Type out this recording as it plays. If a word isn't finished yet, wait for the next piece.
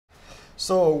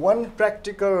So one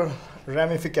practical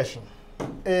ramification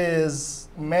is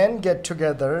men get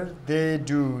together, they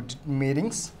do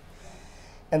meetings,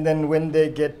 and then when they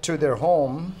get to their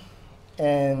home,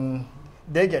 and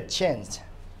they get changed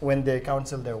when they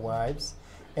counsel their wives,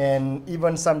 and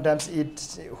even sometimes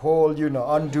it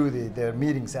undo their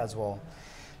meetings as well.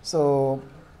 So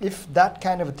if that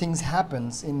kind of things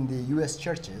happens in the U.S.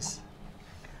 churches,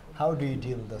 how do you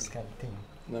deal with those kind of things?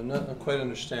 I'm not quite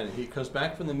understanding. He comes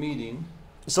back from the meeting.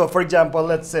 So for example,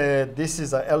 let's say this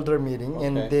is an elder meeting, Okay.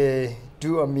 and they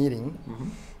do a meeting,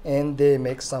 and they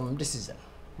make some decision.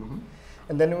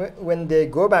 And then when they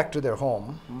go back to their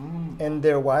home, and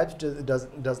their wife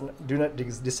do not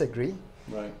disagree.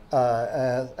 Right.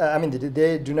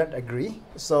 They do not agree.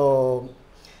 So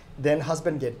then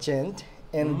husband get changed,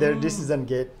 and their decision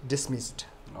get dismissed.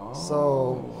 Oh, So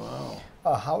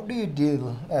wow. how do you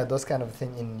deal those kind of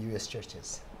thing in U.S.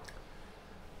 churches?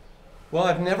 Well,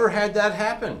 I've never had that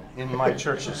happen in my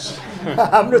churches.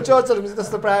 हाम्रो चर्चहरुमा चाहिँ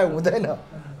त्यस्तो प्राय हुँदैन.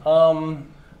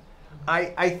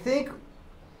 I think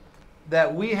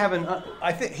that we have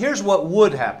here's what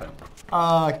would happen.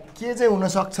 के चाहिँ हुन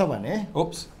सक्छ भने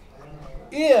Oops.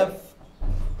 If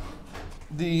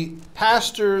the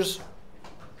pastors,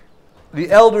 the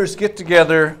elders get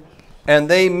together and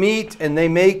they meet and they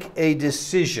make a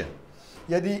decision.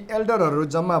 यदि एल्डरहरु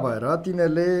जम्मा भएर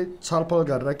तिनीहरुले छलफल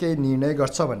गरेर केही निर्णय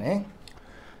गर्छ भने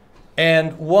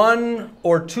And one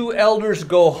or two elders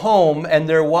go home and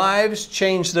their wives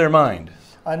change their mind.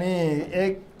 अनि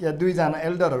एक या दुई जना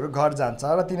एल्डरहरु घर जान्छ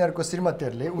र तिनीहरुको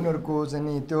श्रीमतीहरुले उनीहरुको चाहिँ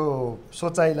नि त्यो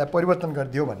सोचाइलाई परिवर्तन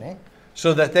गरिदियो भने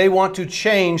So that they want to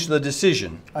change the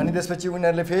decision. अनि त्यसपछि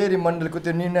उनीहरुले फेरि मण्डलीको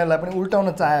त्यो निर्णयलाई पनि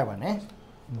उल्टाउन चाहे भने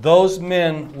Those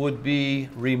men would be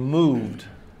removed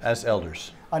as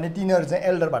elders. अनि तिनीहरु चाहिँ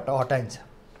एल्डरबाट हटाइन्छ.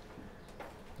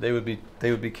 They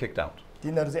would be kicked out.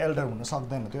 तिनीहरु चाहिँ एल्डर हुन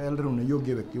सक्दैन. त्यो एल्डर हुन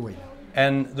योग्य व्यक्ति होइन.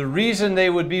 And the reason they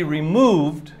would be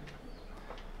removed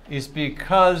is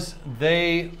because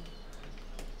they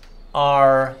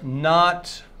are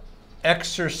not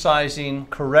exercising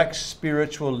correct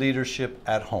spiritual leadership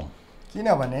at home.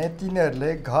 किनभने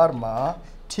तिनीहरुले घरमा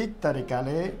ठीक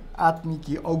तरिकाले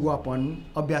आत्मिकी अगुवापन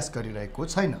अभ्यास गरिरहेको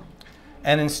छैन.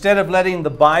 And instead of letting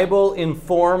the Bible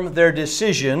inform their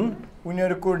decision,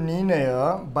 उनीहरुको निर्णय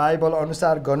बाइबल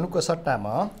अनुसार गर्नुको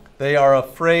सट्टामा they are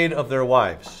afraid of their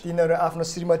wives. तिनीहरु आफ्नो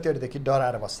श्रीमतीहरुदेखि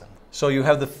डराएर बस्छन्. So you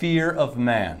have the fear of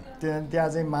man. त्यहाँ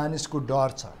चाहिँ मानिसको डर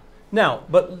छ. Now,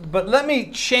 but let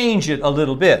me change it a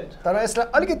little bit. तर यसलाई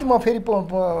अलिकति म फेरि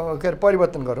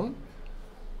परिवर्तन गरौँ.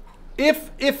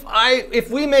 If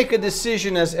we make a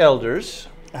decision as elders,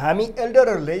 हामी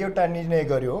एल्डरहरुले एउटा निर्णय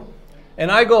गर्यो and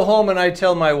I go home and I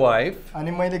tell my wife,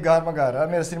 अनि मैले घरमा गएर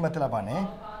मेरो श्रीमतीलाई भने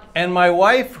and my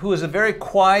wife, who is a very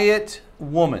quiet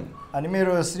woman, अनि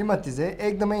मेरो श्रीमती चाहिँ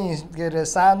एकदमै के रे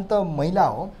शान्त महिला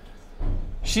हो.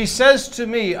 she says to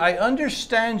me, I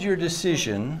understand your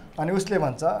decision, अनि उसले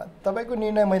भन्छ तपाईको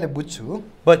निर्णय मैले बुझ्छु,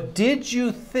 but did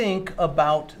you think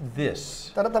about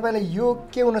this? तर तपाईले यो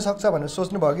के हुन सक्छ भनेर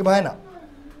सोच्नु भयो कि भएन?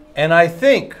 And I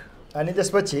think, अनि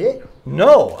त्यसपछि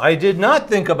no, I did not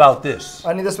think about this.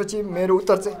 अनि त्यसपछि मेरो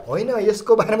उत्तर चाहिँ होइन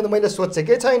यसको बारेमा त मैले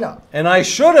सोचेकै छैन. And I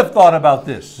should have thought about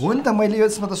this. हो नि त मैले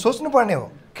यसमा त सोच्नु पर्ने हो.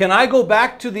 Can I go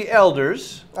back to the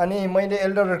elders अनि मैले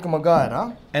एल्डरहरुकोमा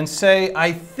गएर and say,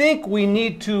 I think we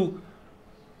need to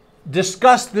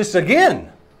discuss this again?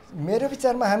 मेरो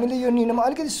विचारमा हामीले यो निर्णयमा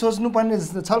अलिकति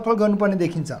सोच्नुपर्ने छलफल गर्नुपर्ने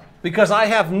देखिन्छ. Because I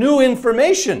have new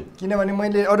information. किनभने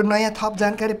मैले अरु नयाँ थप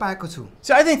जानकारी पाएको छु.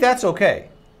 See, I think that's okay.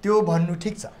 त्यो भन्नु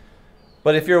ठीक छ.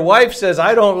 But if your wife says,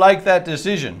 I don't like that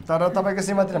decision, तर तपाईको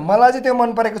श्रीमतीले मलाई चाहिँ त्यो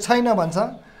मन परेको छैन भन्छ,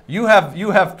 you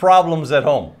have problems at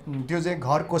home. त्यो चाहिँ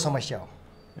घरको समस्या हो.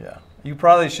 Yeah. You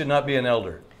probably should not be an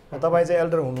elder. तपाई चाहिँ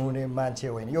एल्डर हुनुहुने मान्छे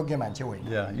होइन, योग्य मान्छे होइन.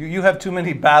 Yeah. You have too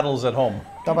many battles at home.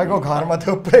 तपाईको घरमा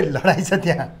थुप्रै लडाई छ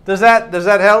त्यहाँ. Does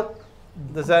that help?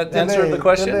 Does that answer the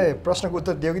question? त्यसले प्रश्नको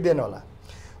उत्तर दियो कि दिएन होला.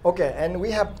 Okay, and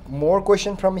we have more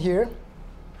question from here.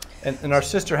 And our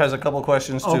sister has a couple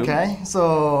questions too. Okay,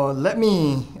 so let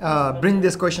me bring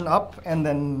this question up and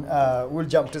then we'll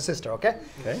jump to sister, okay?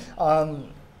 Okay.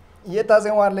 यता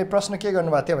चाहिँ उहाँहरूले प्रश्न के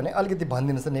गर्नुभएको थियो भने अलिकति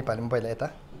भनिदिनुहोस् त नेपालीमा पहिला यता.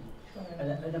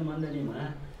 एउटा मण्डलीमा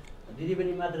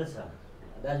दिदीबहिनी मात्र छ,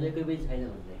 दाजुभाइ कोही पनि छैन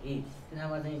भनेदेखि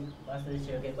तिनीमा चाहिँ वास्तविक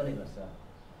सेवा के कसले गर्छ?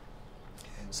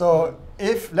 So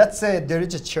if let's say there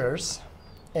is a church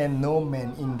and no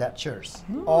men in that church,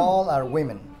 all are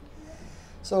women.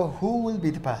 So who will be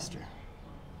the pastor?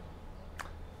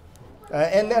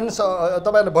 And so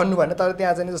तपाईहरुले भन्नु भने तर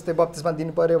त्यहाँ चाहिँ जस्तै बप्तिस्मा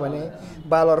दिनु पर्यो भने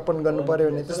बाल अर्पण गर्नु पर्यो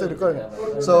भने त्यसरी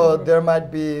गर्नु. So there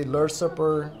might be Lord's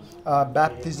Supper,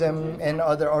 baptism and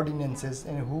other ordinances,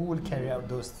 and who will carry out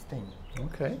those things?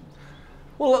 Okay.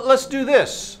 Well, let's do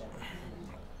this.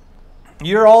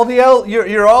 You're all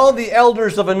the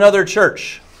elders of another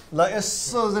church. ल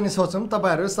यसो चाहिँ सोचौँ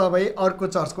तपाईँहरू सबै अर्को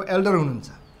चर्चको एल्डर हुनुहुन्छ.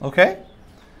 Okay?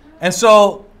 And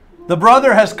so the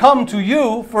brother has come to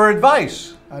you for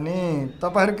advice. अनि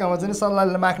तपाईँहरूकोमा चाहिँ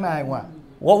सल्लाह माग्न आए उहाँ.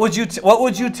 What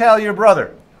would you tell your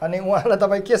brother? अनि उहाँलाई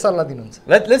तपाईँ के सल्लाह दिनुहुन्छ?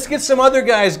 Let's get some other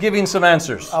guys giving some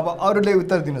answers. अब अरूले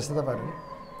उत्तर दिनुहोस् न तपाईँहरू.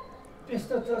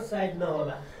 त्यस्तो त सायद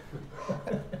नहोला.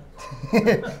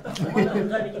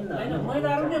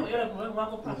 महिलाहरू नै एउटा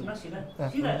उहाँको प्रश्न सिधा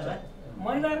छ.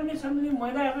 महिलाहरू नै छन् भने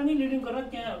महिलाहरू नै लिडिङ गर्न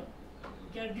त्यहाँ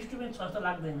डिस्ट्रिब्युट छ जस्तो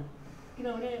लाग्दैन.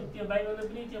 किनभने त्यो बाइबलले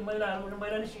पनि त्यो महिलाहरू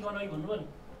महिला नै सिकाउन भन्नुभयो नि.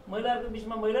 महिलाहरूको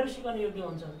बिचमा महिलाले सिकाउन योग्य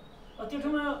हुन्छ. त्यो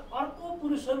ठाउँमा अर्को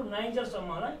पुरुषहरू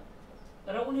नआइन्जेलसम्मलाई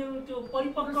र उनीहरू त्यो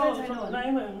परिपक्व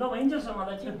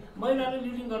नभइन्जेलसम्मलाई चाहिँ महिलाले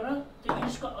लिडिङ गर्न त्यो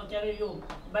इङ्ग्लिसको के यो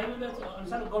बाइबलले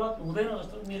अनुसार गलत हुँदैन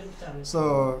जस्तो मेरो विचार हो. So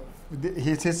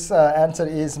his answer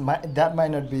is that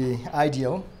might not be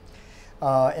ideal.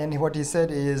 And what he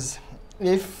said is,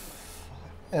 if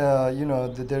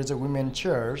there's a women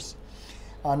church,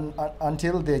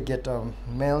 until they get a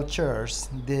male church,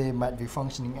 they might be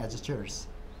functioning as a church.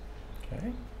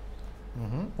 Okay.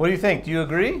 What do you think? Do you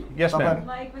agree? Yes, ma'am.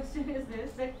 My question is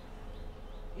this: that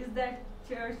is that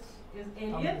church is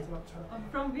alien?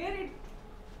 From where it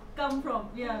come from?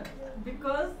 Yeah,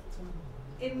 because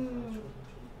in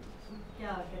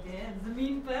क्या कहते हैं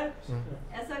ज़मीन पर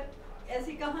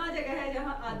ऐसी कहाँ जगह है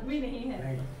जहाँ आदमी नहीं है?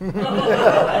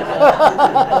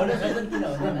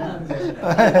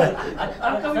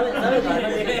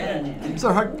 So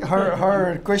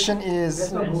her question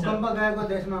is.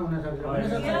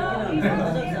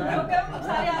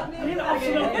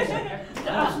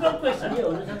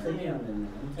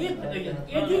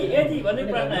 यदि भन्ने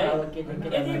प्रश्न है.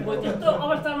 यदि त्यस्तो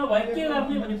अवस्थामा भए के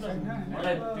गर्ने भन्ने प्रश्न.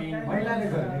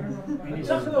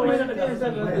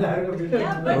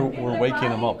 We're waking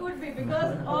them up. Could be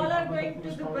because all are going to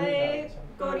Dubai,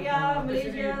 Korea,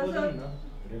 Malaysia, so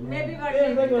maybe what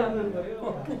they will come.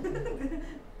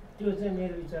 त्यो चाहिँ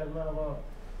मेरो विचारमा अब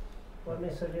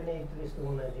परमेश्वरले नै त्यस्तो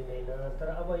हुन दिँदैन. तर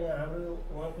अब यहाँ हाम्रो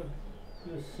उहाँको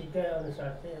त्यो सिकाइ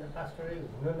अनुसार चाहिँ पास्टरै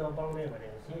हुन नपाउने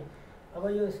भनेपछि अब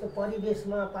यो यस्तो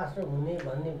परिवेशमा पास्टर हुने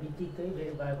भन्ने बित्तिकै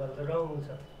फेरि बाइबलको रङ हुन्छ.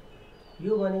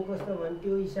 यो भनेको कस्तो भने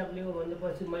त्यो हिसाबले हो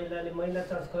भनेपछि महिला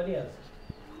चर्च गरिहाल्छ.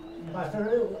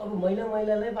 पास्टरले अब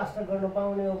महिलालाई पास्टर गर्न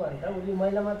पाउने हो भने त उसले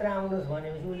महिला मात्रै आउनुहोस्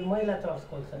भनेपछि उसले महिला चर्च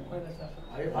खोल्छ.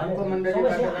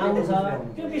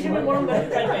 त्यो विषयमा गरौँ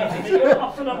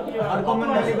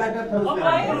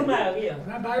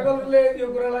बाइबलले यो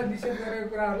कुरालाई निषेध गरेको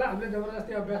कुराहरूलाई हामीले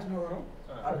जबरजस्ती अभ्यास नगरौँ.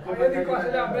 यदि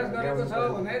कसैले अभ्यास गरेको छ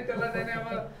भने त्यसलाई चाहिँ अब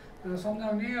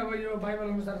सम्झाउने अब यो बाइबल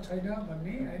अनुसार छैन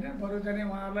भन्ने होइन. बरु चाहिँ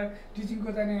उहाँहरूलाई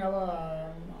टिचिङको चाहिँ अब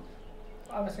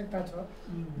आवश्यकता छ.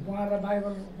 उहाँहरूलाई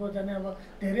बाइबलको चाहिँ अब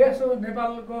धेरै जसो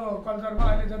नेपालको कल्चरमा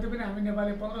अहिले जति पनि हामी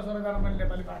नेपाली 15-16 मैले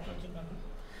नेपाली पास्टर चिन्नु.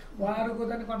 उहाँहरूको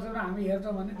चाहिँ कन्सेप्टमा हामी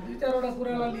हेर्छौँ भने 2-4वटा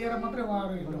कुरालाई लिएर मात्रै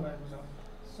उहाँहरू हिँड्नु भएको छ.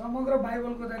 समग्र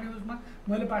बाइबलको चाहिँ उसमा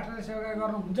मैले पास्टरले सेवा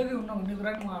गर्नु हुन्छ कि हुन्न भन्ने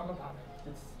कुरा नि उहाँहरूलाई थाहा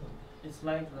छैन. It's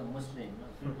like the Muslim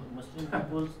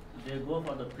people, they go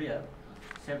for the prayer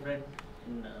separate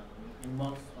in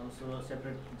mosques also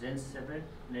separate, gents separate,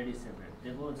 ladies separate. They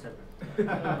go separate.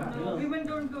 No, women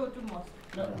don't go to mosque.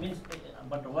 No, means,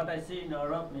 but what I see in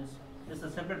Europe means it's a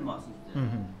separate mosque.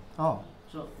 Oh.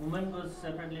 So women go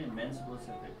separately, men's go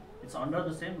separate. It's under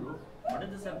the same roof, but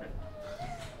it's separate.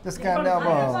 This Yeah, kind but of. I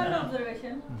have one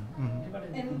observation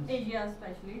in Asia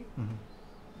especially.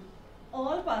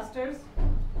 All pastors,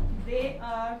 they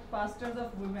are pastors of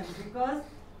women because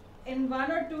in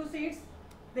 1 or 2 seats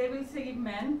they will see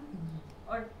men,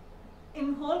 or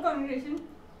in whole congregation,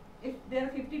 if there are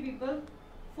 50 people,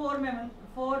 4 men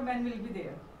will be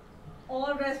there.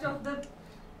 All rest of the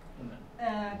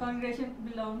congregation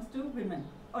belongs to women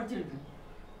or children.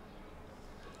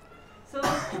 So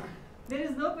there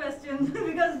is no question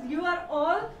because you are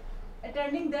all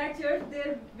attending that church.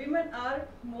 There women are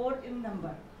more in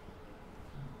number.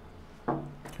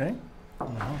 Okay.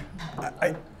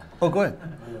 Oh, go ahead.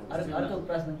 अर्को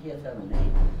प्रश्न के छ भने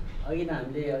अघि न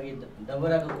हामीले अघि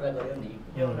दबराको कुरा गर्यौं नि.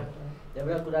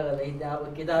 दबराको कुरा गर्दाखेरि त्यहाँ अब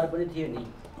केटाहरू पनि थियो नि.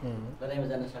 गराइमा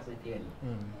जान सक्ने थियो नि.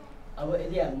 अब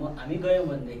यदि हामी गयौं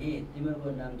भनेदेखि तिमीहरूको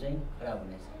नाम चाहिँ खराब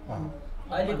हुनेछ.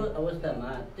 अहिलेको अवस्थामा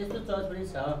त्यस्तो चर्च पनि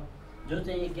छ जो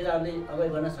चाहिँ केटाहरूले अगुवाई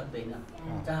गर्न सक्दैन,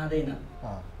 चाहदैन.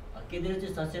 केटीहरू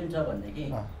चाहिँ सक्षम छ भनेदेखि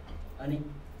अनि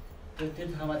So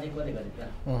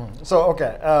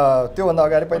okay, त्योभन्दा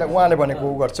अगाडि पहिला उहाँले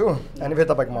भनेको गर्छु अनि फेरि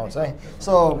तपाईकोमा आउँछ है.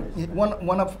 So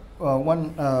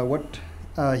what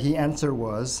he answered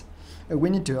was, we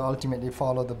need to ultimately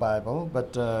follow the Bible,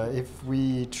 but if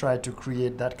we try to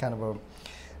create that kind of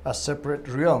a separate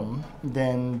realm,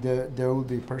 then there will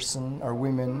be person or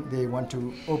women, they want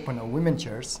to open a women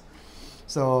church.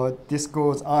 So this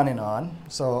goes on and on.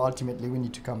 So ultimately we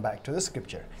need to come back to the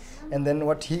scripture. And then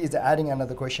what he is adding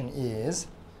another question is,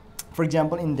 for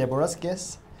example, in Deborah's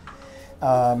case,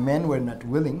 men were not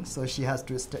willing, so she had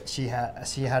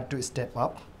to step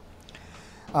up.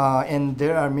 And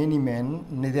there are many men,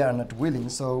 they are not willing,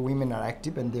 so women are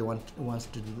active and they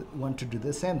want to do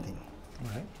the same thing.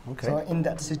 Right. Okay. So in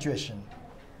that situation,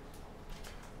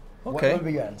 Okay. what will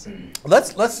be your answer?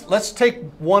 Let's take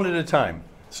one at a time.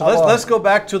 So let's go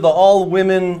back to the all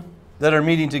women that are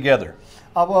meeting together.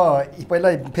 अब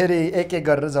पहिला फेरि एक एक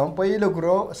गरेर जाउँ. पहिलो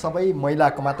कुरो सबै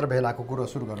महिलाको मात्र भेलाको कुरो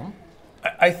सुरु गरौँ.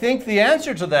 I think the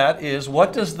answer to that is,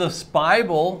 what does this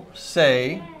Bible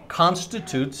say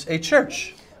constitutes a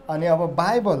church? अनि अब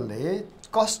बाइबलले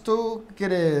कस्तो के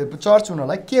रे चर्च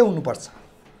हुनलाई के हुनुपर्छ?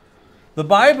 The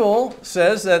Bible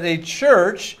says that a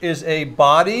church is a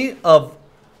body of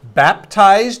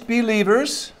baptized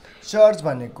believers. Church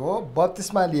भनेको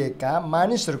बप्तिस्मा लिएका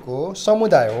मानिसहरूको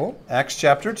समुदाय हो. Acts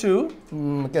chapter 2.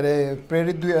 के रे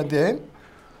प्रेरित 2 अध्याय.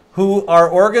 Who are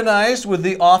organized with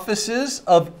the offices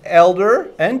of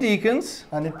elder and deacons.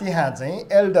 अनि त्यहाँ चाहिँ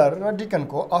एल्डर र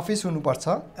डिकनको अफिस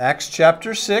हुनुपर्छ. Acts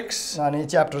chapter 6. अनि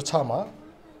च्याप्टर 6 मा.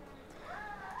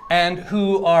 And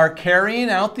who are carrying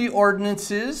out the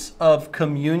ordinances of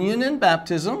communion and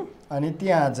baptism. अनि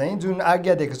त्यहाँ चाहिँ जुन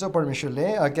आज्ञा दिएको छ परमेश्वरले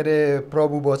के रे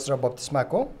प्रभु भोज र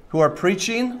बप्तिस्माको. Who are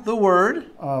preaching the word.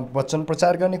 वचन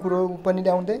प्रचार गर्ने कुरो पनि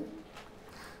ल्याउँदै.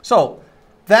 So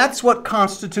that's what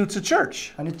constitutes a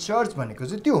church. अनि चर्च भनेको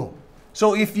चाहिँ त्यो हो.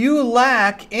 So if you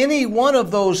lack any one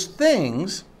of those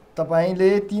things,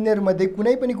 तपाईले तीनहरुमध्ये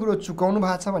कुनै पनि कुरो चुकाउनु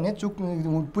भएको छ भने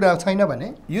पुरा छैन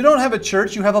भने, you don't have a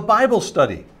church, you have a Bible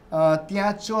study.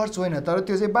 त्यहाँ चर्च होइन, तर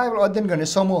त्यो चाहिँ बाइबल अध्ययन गर्ने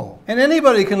समूह हो. And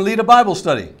anybody can lead a Bible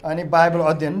study. अनि बाइबल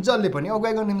अध्ययन जसले पनि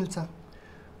अगुवाई गर्न मिल्छ.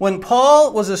 When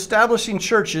Paul was establishing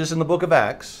churches in the book of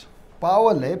Acts,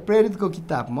 पावलले प्रेरितको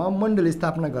किताबमा मण्डली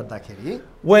स्थापना गर्दाखेरि,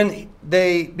 when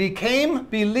they became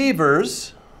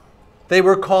believers, they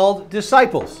were called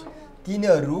disciples.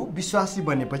 तिनीहरु विश्वासी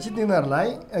बनेपछि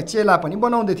तिनीहरुलाई चेला पनि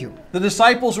बनाउँदै थियो. The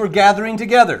disciples were gathering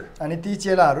together. अनि ती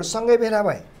चेलाहरु सँगै भेला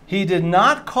भए. He did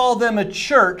not call them a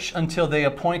church until they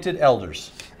appointed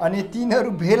elders. अनि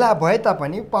तिनीहरु भेला भए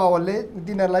तापनि पावलले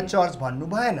तिनीहरुलाई चर्च भन्नु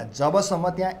भएन जबसम्म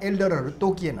त्यहाँ एल्डरहरु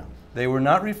तोकिएन. They were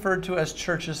not referred to as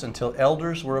churches until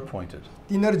elders were appointed.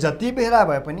 तिनीहरु जति भेला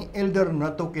भए पनि एल्डर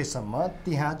नतोकेसम्म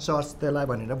त्यहाँ चर्च त्यसलाई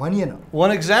भनेर भनिएन.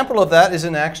 One example of that is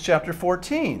in Acts chapter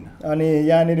 14. अनि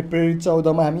यहाँनिर प्रेरित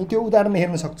 14 मा हामी त्यो उदाहरण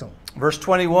हेर्न सक्छौं. Verse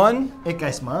 21.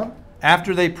 21 मा.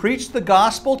 After they preached the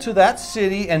gospel to that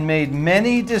city and made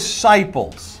many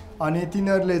disciples. अनि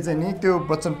तिनीहरुले चाहिँ नि त्यो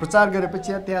वचन प्रचार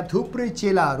गरेपछि त्यहाँ थुप्रै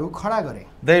चेलाहरु खडा गरे.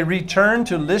 They returned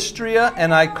to Lystra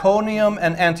and Iconium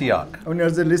and Antioch. उनीहरु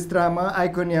चाहिँ लिस्त्रामा,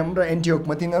 आइकोनियम र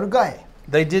एन्टियोकमा तिनीहरु गए.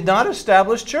 They did not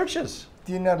establish churches.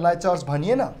 तिनीहरुलाई church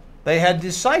भनिएन. They had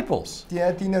disciples.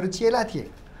 त्यहाँ तिनीहरु चेला थिए.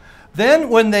 Then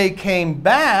when they came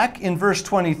back in verse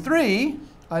 23,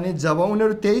 अनि जब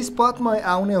उनीहरु 23 पदमा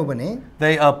आउने हो भने,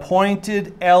 they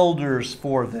appointed elders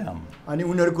for them. अनि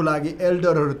उनीहरुको लागि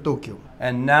एल्डरहरु Tokyo.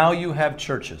 And now you have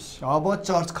churches. अब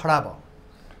चर्च खडा भयो.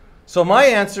 So my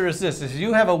answer is this: if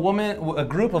you have a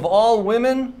group of all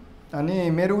women, अनि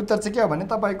मेरो उत्तर चाहिँ के हो भने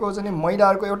तपाईको चाहिँ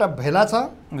महिलाहरुको एउटा भेला छ.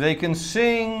 they can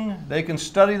sing, they can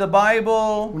study the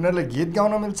Bible, उनीहरुले गीत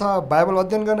गाउन मिल्छ, बाइबल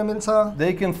अध्ययन गर्न मिल्छ,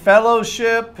 they can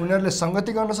fellowship, उनीहरुले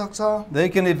संगति गर्न सक्छ, they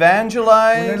can उनीहरुले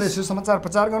evangelize. सुसमाचार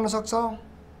प्रचार गर्न सक्छ.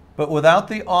 But without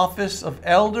the office of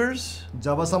elders,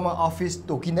 जबसम्म office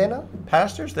तोकिँदैन,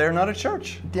 pastors, they're not a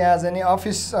church. त्यहाँ चाहिँ नि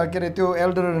अफिस के रे त्यो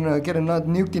एल्डर के रे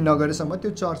नियुक्ति नगरेसम्म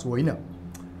त्यो चर्च होइन.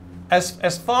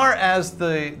 As far as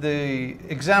the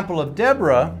example of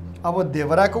Deborah, अब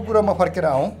देवराको कुरामा फर्केर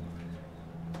आउँ.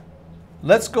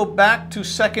 let's go back to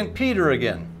 2 Peter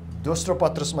again. दोस्रो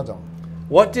पत्रुसमा जाउँ.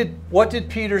 What did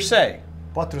Peter say?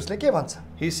 पत्रुसले के भन्छ?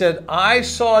 He said, I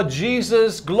saw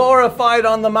Jesus glorified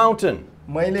on the mountain.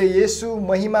 मैले येशू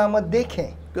महिमामा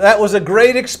देखेँ. That was a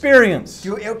great experience.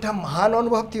 त्यो एउटा महान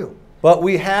अनुभव थियो. But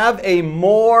we have a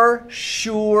more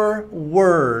sure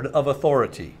word of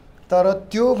authority. तर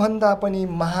त्यो भन्दा पनि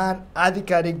महान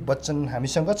आधिकारिक वचन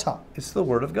हामीसँग छ. It's the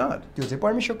word of God. त्यो चाहिँ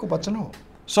परमेश्वरको वचन हो.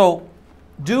 So,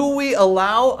 do we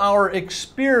allow our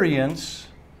experience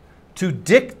to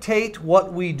dictate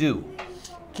what we do?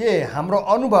 के हाम्रो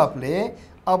अनुभवले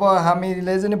अब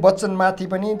हामीले चाहिँ वचनमाथि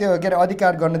पनि त्यो के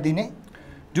अधिकार गर्न दिने?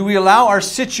 Do we allow our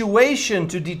situation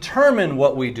to determine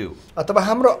what we do? अथवा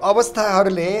हाम्रो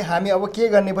अवस्थाहरूले हामी अब के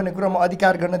गर्ने भन्ने कुरामा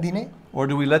अधिकार गर्न दिने? Or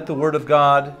do we let the word of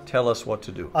God tell us what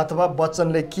to do? अथवा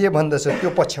वचनले के भन्दछ त्यो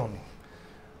पछ्याउने?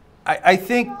 I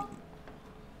think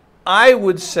I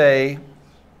would say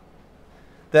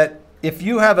that if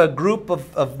you have a group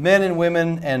of men and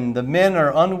women and the men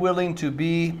are unwilling to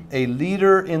be a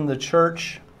leader in the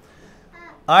church,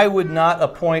 I would not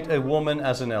appoint a woman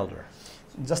as an elder.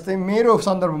 जस्तै मेरो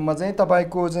सन्दर्भमा चाहिँ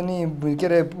तपाईको चाहिँ के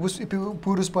अरे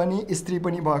पुरुष पनि स्त्री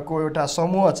पनि भएको एउटा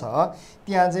समूह छ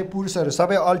त्यहाँ चाहिँ पुरुषहरू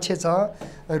सबै अल्छे छ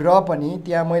र पनि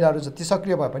त्यहाँ महिलाहरू जति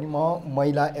सक्रिय भए पनि म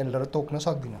महिला एल्डर तोक्न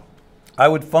सक्दिन I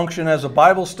would function as a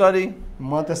Bible study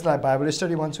म त्यसलाई बाइबल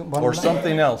स्टडी भन्छु or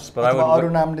something else, but I अरू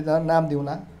would नाम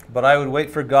दिउँला but I would wait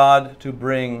for God to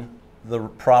bring the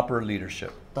proper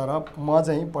leadership. तर म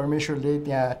चाहिँ परमेश्वरले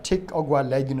त्यहाँ ठिक अगुवा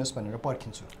ल्याइदिनुस् भनेर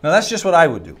पर्खिन्छु Now that's just what I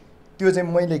would do. त्यो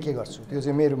चाहिँ मैले के गर्छु त्यो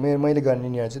चाहिँ मेरो मैले गर्ने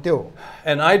निर्णय चाहिँ त्यो हो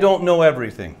And I don't know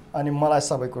everything. अनि मलाई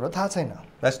सबै कुरो थाहा छैन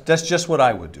That's just what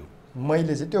I would do.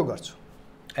 मैले चाहिँ त्यो गर्छु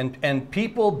And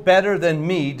people better than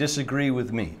me disagree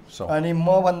with me. So अनि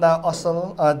मभन्दा असल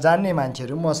जान्ने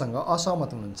मान्छेहरू मसँग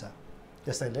असहमत हुनुहुन्छ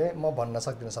त्यसैले म भन्न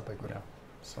सक्दिनँ सबै कुरा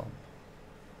so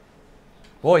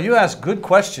boy, you ask good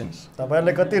questions.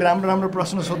 तपाईहरुले कति राम्रो राम्रो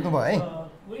प्रश्न सोध्नु भयो है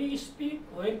We speak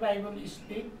where Bible is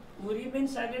speak. We remain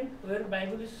silent where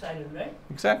Bible is silent, right?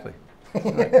 Exactly.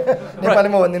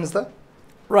 नेपालीमा भनिदिनुस् त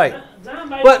Right. जहाँ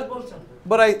बाइबल बोल्छ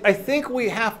But I think we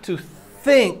have to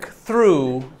think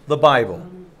through the Bible.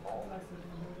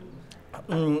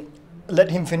 Let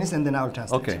him finish and then I will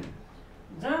translate. Okay.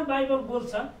 जहाँ Bible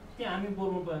बोल्छ त्यहाँ हामी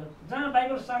बोल्नु पर्यो जहाँ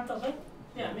बाइबल शान्त छ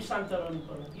त्यहाँ हामी शान्त रहनु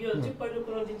पर्यो यो चाहिँ पहिलो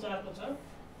कुरो दिन 4 को छ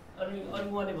अनि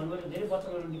उहाँले भन्नुभयो धेरै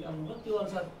वचनहरू निकाल्नु भयो त्यो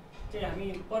अनुसार चाहिँ हामी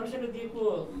परमेश्वरले दिएको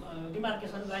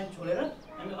डिमार्केसन लाइन छोडेर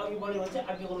हामी अघि बढ्यौँ भने चाहिँ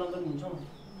आज्ञा उल्लङ्घन हुन्छौँ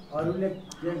अरूले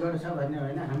के गर्छ भन्ने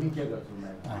होइन हामी के गर्छौँ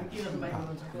हामी के गर्छौँ बाइबल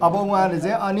भन्छ अब उहाँले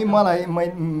चाहिँ अनि मलाई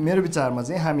मेरो विचारमा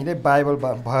चाहिँ हामीले बाइबल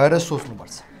भएर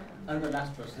सोच्नुपर्छ अर्को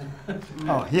लास्ट प्रश्न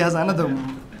he has another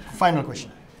final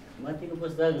question मत्तीको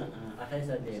पुस्तक 28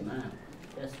 अध्यायमा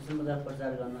त्यहाँ सुसमाचार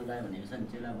प्रचार गर्नलाई भनेको छ नि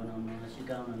चेला बनाउन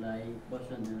सिकाउनलाई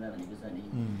वचन दिनलाई भनेको छ नि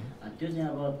त्यो चाहिँ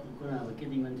अब कुरा अब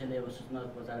केटी मान्छेले अब सुसमाचार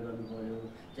प्रचार गर्नु पर्यो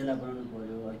चेला बनाउनु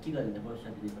पर्यो के गरिन्छ भविष्य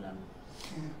दिनको लागि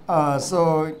so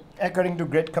according to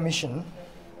Great Commission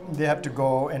they have to go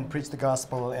and preach the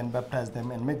gospel and baptize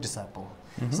them and make disciples.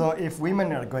 So if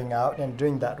women are going out and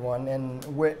doing that one and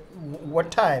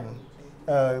what time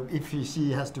if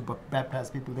she has to baptize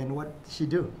people then what she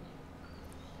do?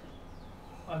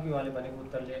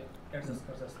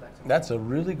 That's a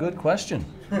really good question.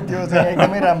 त्यो चाहिँ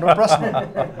एकदमै राम्रो प्रश्न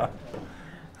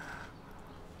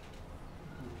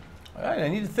I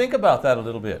need to think about that a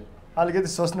little bit. अलिकति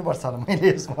सोच्नुपर्छ होला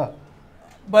मैले यसमा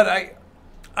But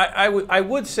I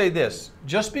would say this,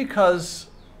 just because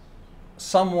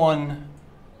someone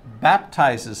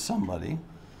baptizes somebody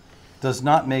does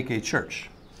not make a church.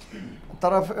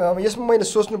 तर यसमा मैले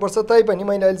सोच्नुपर्छ तैपनि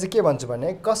मैले अहिले चाहिँ के भन्छु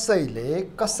भने कसैले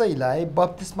कसैलाई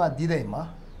बप्तिस्मा दिँदैमा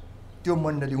त्यो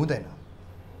मण्डली हुँदैन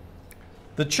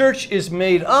The church is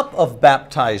made up of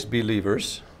baptized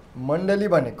believers. मण्डली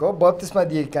भनेको बप्तिस्मा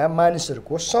दिएका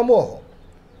मानिसहरूको समूह हो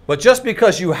But just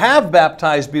because you have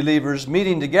baptized believers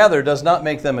meeting together does not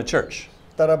make them a church.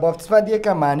 तर बप्तिस्मा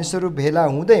दिएका मानिसहरू भेला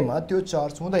हुँदैमा त्यो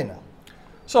चर्च हुँदैन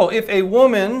So if a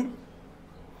woman,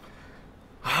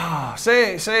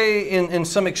 say in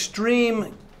some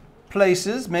extreme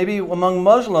places, maybe among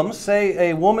Muslims, say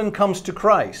a woman comes to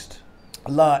Christ.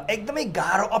 ल एकदमै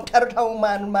गाह्रो अप्ठ्यारो ठाउँ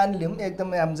मानिलिउँ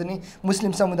एकदमै हाम्रो नि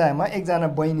मुस्लिम समुदायमा एकजना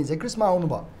बहिनी चाहिँ क्रिस्मा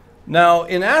आउनुभयो Now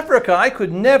in Africa, I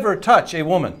could never touch a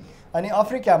woman, अनि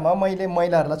अफ्रिकामा मैले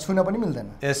महिलाहरूलाई छुन पनि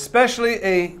मिल्दैन especially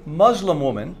a Muslim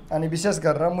woman, अनि विशेष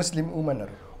गरेर मुस्लिम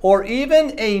वुमनहरू or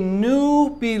even a new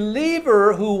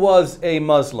believer who was a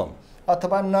Muslim.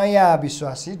 अथवा नयाँ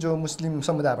विश्वासी जो मुस्लिम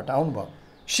समुदायबाट आउनुभयो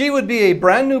She would be a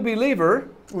brand new believer,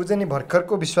 ऊ चाहिँ नि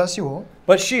भर्खरको विश्वासी हो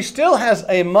but she still has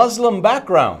a Muslim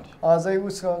background. अझै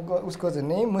उसको चाहिँ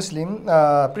नि मुस्लिम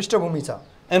पृष्ठभूमि छ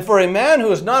And for a man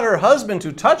who is not her husband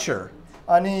to touch her,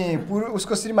 अनि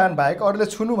उसको श्रीमान बाहेक अरूले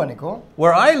छुनु भनेको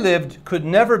where I lived, could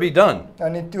never be done.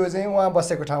 अनि त्यो चाहिँ उहाँ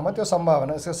बसेको ठाउँमा त्यो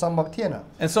सम्भव थिएन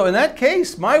And so in that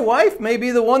case, my wife may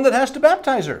be the one that has to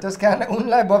baptize her, त्यस कारण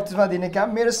उनलाई बप्तिस्मा दिने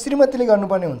काम मेरो श्रीमतीले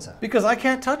गर्नुपर्ने हुन्छ because I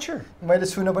can't touch her. मैले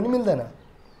छुन पनि मिल्दैन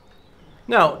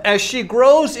Now, as she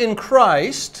grows in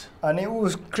Christ, अनि ऊ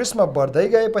ख्रिस्टमा बढ्दै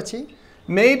गएपछि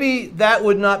maybe that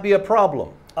would not be a problem.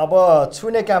 अब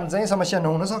छुने काम चाहिँ समस्या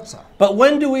नहुन सक्छ But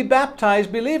when do we baptize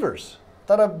believers?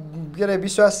 तर के अरे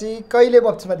विश्वासी कहिले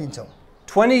बप्तिस्मा दिन्छौँ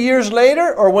 20 years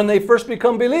later, or when they first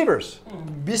become believers?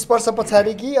 20 वर्ष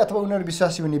पछाडि कि अथवा उनीहरू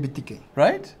विश्वासी हुने बित्तिकै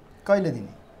Right? कहिले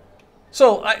दिने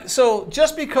So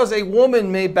just because a woman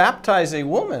may baptize a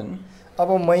woman अब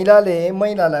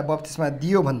महिलालाई बप्तिस्मा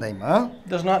दियो भन्दैमा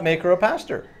does not make her a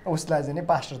pastor. उसलाई चाहिँ नि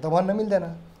पास्टर त भन्न मिल्दैन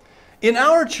In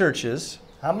our churches,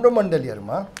 हाम्रो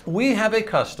मण्डलीहरूमा we have a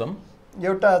custom.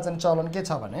 एउटा चाहिँ चलन के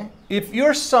छ भने If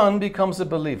your son becomes a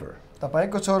believer,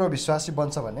 तपाईको छोरो विश्वासी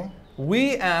बन्छ भने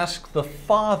we ask the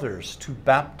fathers to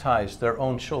baptize their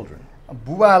own children.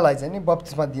 बुबालाई चाहिँ नि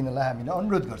बप्तिस्मा दिनलाई हामीले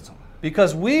अनुरोध गर्छौँ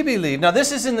Because we believe, now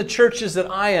this is in the churches that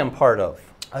I am part of.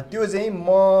 त्यो चाहिँ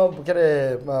म के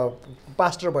अरे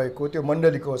पास्टर भएको त्यो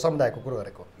मण्डलीको समुदायको कुरो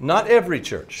गरेको Not every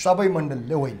church. सबै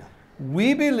मण्डलीले होइन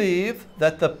We believe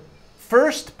that the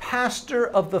first pastor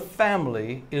of the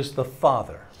family is the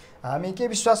father. हामी के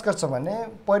विश्वास गर्छौँ भने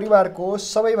परिवारको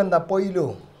सबैभन्दा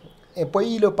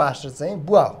पहिलो पास्टर चाहिँ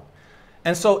बुवा हो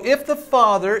And so if the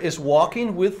father is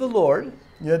walking with the Lord,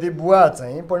 यदि बुवा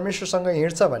चाहिँ परमेश्वरसँग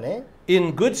हिँड्छ भने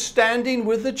in good standing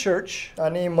with the church,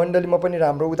 अनि मण्डलीमा पनि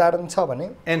राम्रो उदाहरण छ भने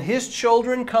and his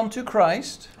children come to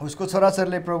Christ, उसको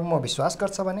छोराछोरीले प्रभुमा विश्वास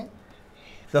गर्छ भने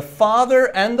the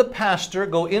father and the pastor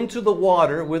go into the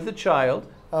water with the child.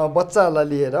 बच्चालाई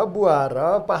लिएर बुवा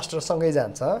र पास्टरसँगै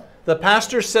जान्छ The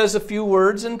pastor says a few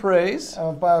words and prays,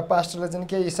 पास्टरले चाहिँ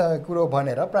केही कुरो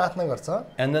भनेर प्रार्थना गर्छ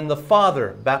and then the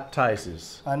father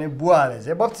baptizes अनि बुवाले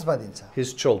चाहिँ बप्तिस्मा दिन्छ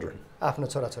his children. आफ्नो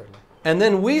छोराछोरीलाई And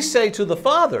then we say to the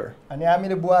father, अनि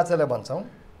हामीले बुवा चाहिँलाई भन्छौँ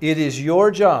it is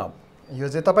your job यो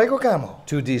चाहिँ तपाईँको काम हो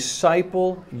to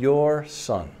disciple your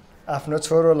son. आफ्नो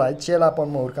छोरोलाई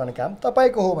चेलापनमा हुर्काउने काम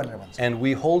तपाईँको हो भनेर भन्छ And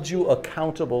we hold you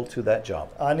accountable to that job.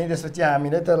 अनि त्यसपछि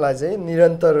हामीले त्यसलाई चाहिँ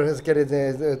निरन्तर के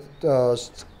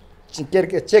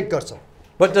अरे चेक गर्छौँ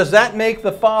But does that make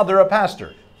the father a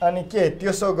pastor अनि के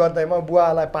त्यसो गर्दैमा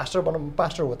बुवालाई पास्टर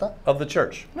हो त of the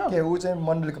church? No. के ऊ चाहिँ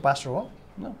मण्डलीको पास्टर हो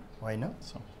No. होइन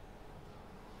So,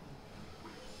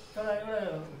 तर एउटा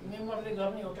मेम्बरले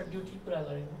गर्ने एउटा ड्युटी पुरा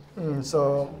गरेको so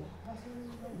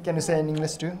can you say in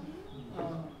English to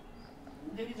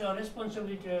there is a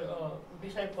responsibility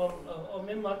disciple or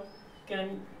member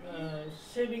can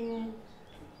saving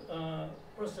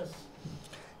process.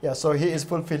 Yeah, so he is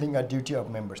fulfilling a duty of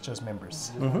members, church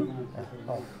members.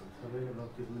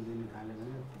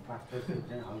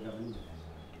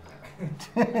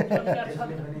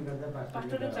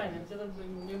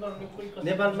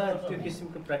 नेपालमा त्यो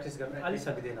किसिमको प्र्याक्टिस गर्न अलि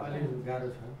सकिँदैन गाह्रो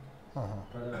छ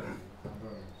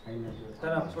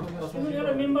तर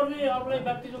एउटा मेम्बरले अरूलाई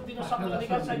बाप्तिजम दिन सक्ने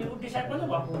अधिकार छैन उ डिसाइपल नै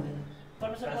भएको हुँदैन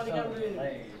परमेश्वरको अधिकारले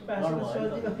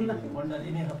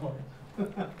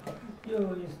यो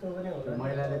यस्तो पनि होला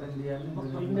महिलाले पनि दिएन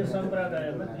विभिन्न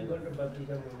सम्प्रदायमा दुईपल्ट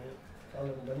बाप्तिजम हुने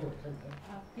चलन पनि हुन्छ नि त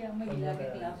क्या महिला के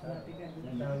खिलाफ भर्ती करनी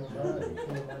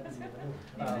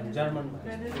जर्मनमा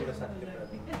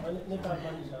अनि नेपालमा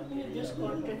नि छ यसको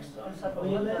टेक्स्ट अनुसार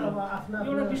यसले अब आफ्ना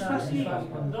एउटा विश्वासी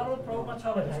जरुरत प्रभुमा छ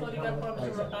भने त्यसको अधिकार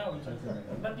परमेश्वरबाट पाए हुन्छ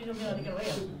बाप्तिजम दिने अधिकार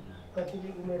भइहाल्छ कतिले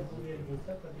उमेर पुगेर दिन्छ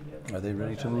कतिले are they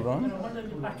ready to move on?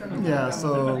 Yeah, so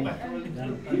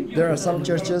there are some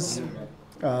churches,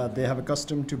 they have a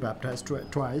custom to baptize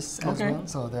twice as Okay. well.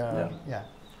 So there are, yeah.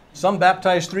 Some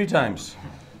baptize 3 times.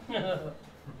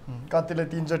 कतिले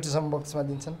 3 चोटिसम्म बक्समा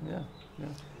दिन्छन् Yeah.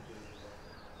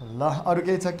 ल अरू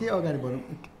केही छ कि अगाडि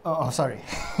बढौँ sorry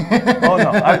Oh no,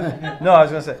 I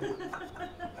was going to say.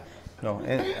 No,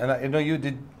 and I know you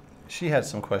did. She had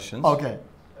some questions. Okay.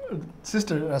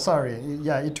 Sister, sorry.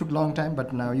 Yeah, it took long time,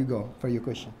 but now you go for your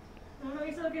question. No,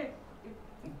 it's okay.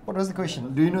 What was the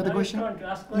question? Do you know the question? turn to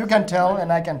ask You can tell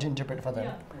and I can interpret for them.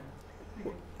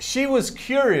 She was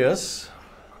curious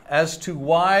as to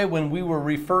why, when we were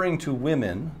referring to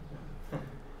women,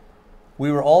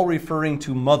 we were all referring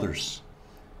to mothers,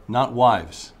 not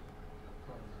wives.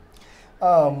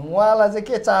 उहाँलाई चाहिँ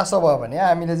के चासो भयो भने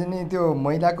हामीले चाहिँ नि त्यो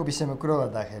महिलाको विषयमा कुरो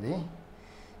गर्दाखेरि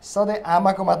सधैँ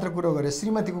आमाको मात्र कुरो गऱ्यो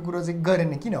श्रीमतीको कुरो चाहिँ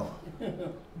गरेन किन हो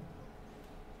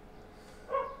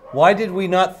Why did we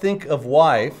not think of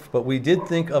wife, but we did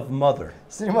think of mother?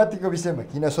 श्रीमतीको विषयमा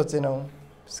किन सोचेनौँ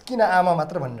किन आमा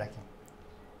मात्र भनिराख्यौँ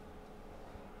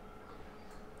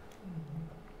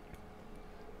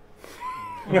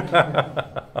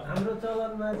हाम्रो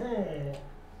चलनमा चाहिँ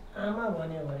आमा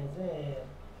भन्यो भने चाहिँ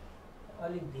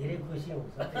अलिक धेरै खुसी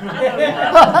हुन्छ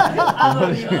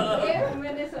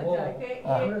मैंने सोचा कि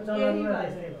हाम्रो यही चलनमा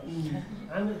बात है।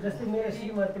 हामी जस्तै मेरो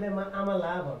श्रीमतीले म आमा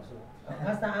ला भन्छु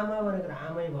खास त आमा भनेको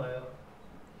आमै भयो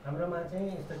हाम्रोमा चाहिँ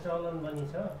यस्तो चलन पनि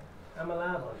छ आमा ला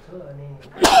भन्छु अनि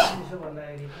त्यसो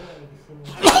भन्दाखेरि चाहिँ अलिक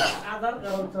किसिमको आधार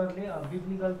कल्चरले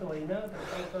बिब्लिकल त होइन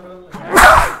cultural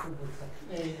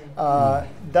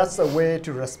That's a way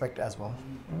to respect as well.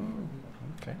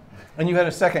 Okay. And you had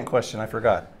a second question, I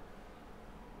forgot.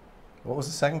 What was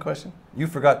the second question? You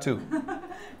forgot too.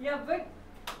 Yeah, but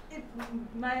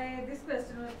this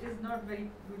question is not very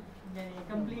good,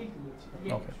 complete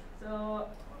yet. Okay. So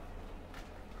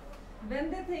when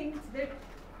they think that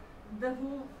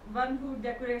one who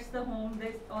decorates the home,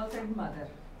 they all said mother.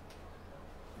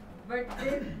 But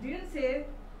they didn't say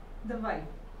the wife,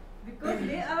 because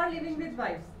they are living with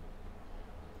wives.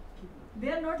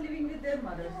 They are not living with their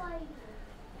mothers.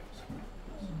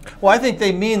 Well, I think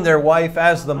they mean their wife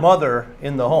as the mother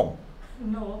in the home.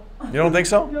 No. You don't think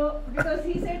so? No, because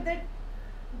he said that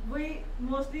we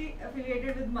mostly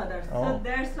affiliated with mothers. Oh. So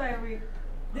that's why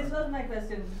this was my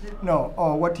question. No,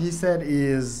 what he said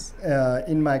is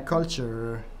in my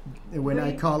culture, when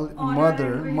I We call it honor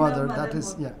mother, and we love that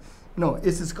is, motherhood. yeah. No,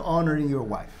 it's just honoring your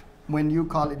wife. When you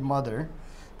call it mother,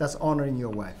 that's honoring your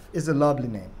wife. It's a lovely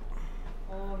name.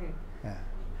 Oh, okay. Yeah.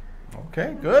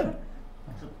 Okay, good.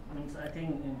 So means I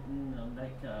think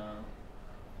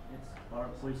it's our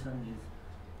question is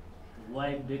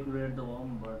wife decorate the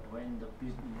home, but when the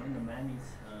man is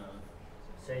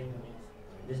saying means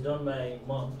this done by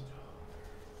mom.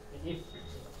 If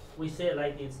we say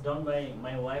like it's done by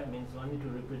my wife means only to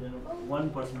represent one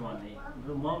person only.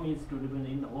 The mom is to represent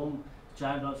in the home,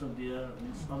 child also there,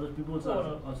 means other people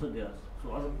are also there.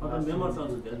 So other members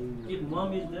also there. If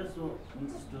mom is there, so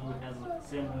means to have the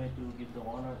same way to give the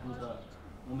honor to the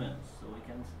women. So we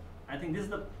can. I think this is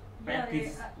the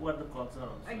practice what the culture.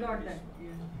 Also I got is. that.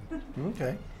 Yeah.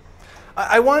 Okay.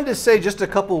 I wanted to say just a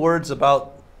couple words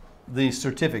about the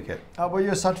certificate. अब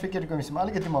यो सर्टिफिकेटको विषयमा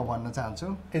अलिकति म भन्न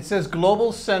चाहन्छु. It says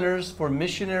Global Centers for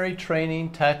Missionary Training,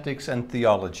 Tactics, and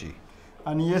Theology.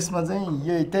 अनि यसमा चाहिँ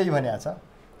यही त्यही भनेको छ.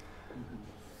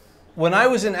 When I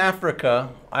was in Africa,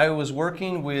 I was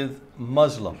working with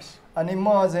Muslims. अनि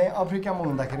म चाहिँ अफ्रिकामा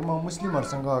हुँदाखेरि म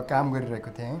मुस्लिमहरुसँग काम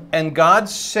गरिरहेको थिएँ. And God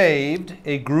saved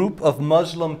a group of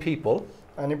Muslim people.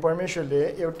 अनि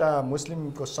परमेश्वरले एउटा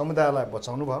मुस्लिमको समुदायलाई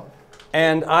बचाउनु भयो.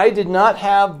 And I did not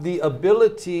have the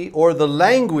ability or the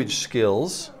language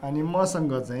skills अनि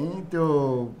मसँग चाहिँ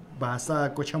त्यो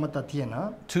भाषाको क्षमता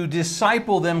थिएन to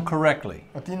disciple them correctly.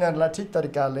 तिनीहरूलाई ठिक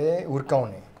तरिकाले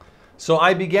हुर्काउने. So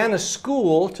I began a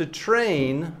school to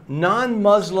train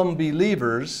non-Muslim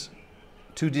believers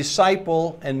to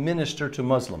disciple and minister to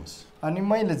Muslims. अनि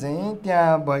मैले चाहिँ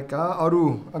त्यहाँ भएका अरू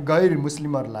गैर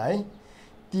मुस्लिमहरूलाई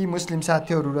ती मुस्लिम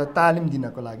साथीहरूलाई तालिम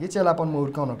दिनको लागि चेलापनमा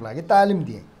हुर्काउनको लागि तालिम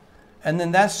दिएँ. And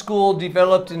then that school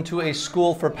developed into a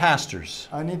school for pastors,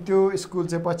 अनि त्यो स्कुल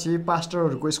चाहिँ पछि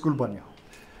पास्टरहरूको स्कुल बन्यो.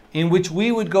 in which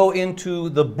we would go into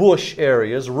the bush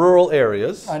areas, rural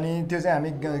areas, अनि त्यो चाहिँ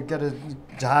हामी के अरे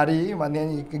झारी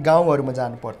भन्ने गाउँहरूमा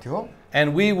जानु पर्थ्यो.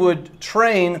 and we would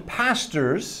train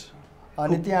pastors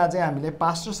अनि त्यहाँ चाहिँ हामीले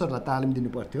पास्टर्सहरूलाई तालिम दिनु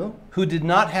पर्थ्यो. who did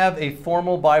not have a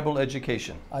formal Bible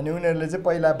education. अनि उनीहरूले चाहिँ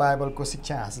पहिला बाइबलको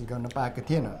शिक्षा हासिल गर्न पाएको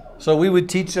थिएन. So we would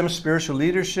teach them spiritual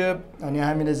leadership, अनि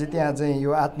हामीले चाहिँ त्यहाँ चाहिँ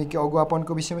यो आत्मिक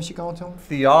अगुवापनको विषयमा सिकाउँछौँ.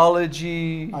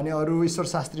 theology, अनि अरू ईश्वर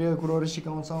शास्त्रीय कुरोहरू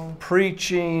सिकाउँछौँ.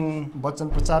 preaching, वचन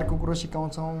प्रचारको कुरो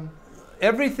सिकाउँछौँ.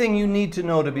 everything you need to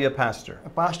know to be a pastor.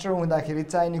 Pastor हुँदाखेरि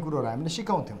चाहिने कुरोहरू हामीले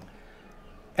सिकाउँथ्यौँ.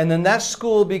 And then that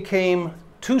school became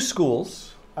 2 schools,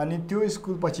 अनि त्यो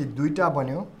स्कुल पछि 2टा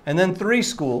बन्यो and then 3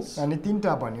 schools, अनि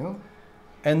 3टा बन्यो.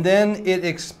 and then it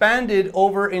expanded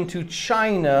over into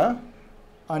China,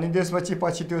 अनि त्यसपछि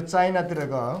पछि त्यो चाइनातिर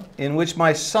गयो. in which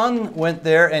my son went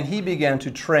there and he began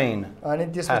to train. अनि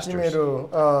त्यसपछि Pastors.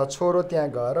 मेरो छोरो त्यहाँ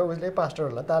गएर उसले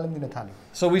पास्टरहरूलाई तालिम दिन थाल्यो.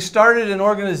 So we started an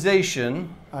organization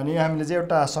अनि हामीले चाहिँ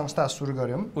एउटा संस्था सुरु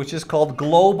गर्यौँ which is called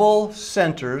Global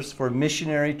Centers for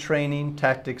Missionary Training,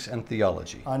 Tactics, and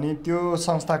Theology. अनि त्यो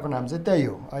संस्थाको नाम चाहिँ त्यही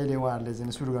हो. अहिले उहाँहरूले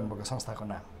चाहिँ सुरु गर्नुभएको संस्थाको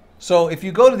नाम. So if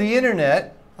you go to the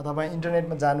internet, तपाईँ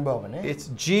इन्टरनेटमा जानुभयो भने it's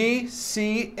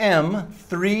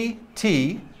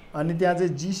GCM3T.org. अनि त्यहाँ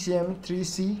चाहिँ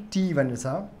GCM3CT भन्ने छ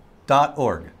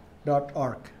 .org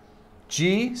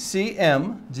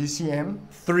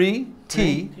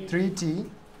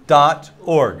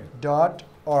GCM3T.org.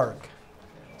 .org.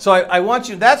 So I want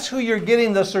you, that's who you're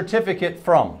getting the certificate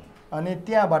from. अनि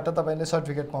त्यहाँबाट तपाईँले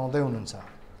सर्टिफिकेट पाउँदै हुनुहुन्छ.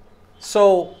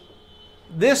 So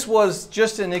this was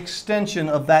just an extension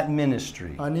of that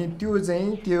ministry. अनि त्यो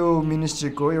चाहिँ त्यो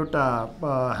मिनिस्ट्रीको एउटा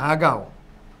हाँगा हो.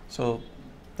 So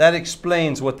that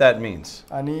explains what that means.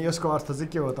 अनि यसको अर्थ चाहिँ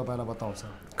के हो तपाईँलाई बताउँछ.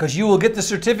 Because you will get the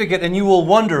certificate and you will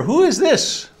wonder, who is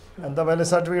this? अनि तपाईँले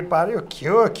सर्टिफिकेट पायो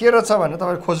के रहेछ भनेर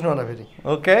तपाईँले खोज्नु होला फेरि.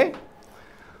 Okay?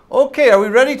 Okay, are we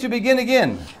ready to begin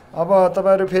again? अब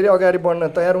तपाईँहरू फेरि अगाडि बढ्न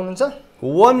तयार हुनुहुन्छ.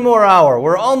 1 more hour.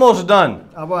 We're almost done.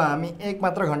 अब हामी एक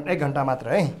घन्टा मात्र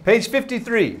है. Page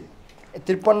 53.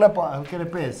 53 के अरे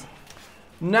page.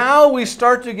 Now we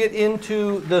start to get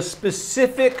into the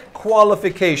specific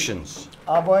qualifications.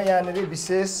 अब यहाँनिर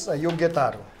विशेष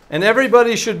योग्यताहरू. And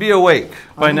everybody should be awake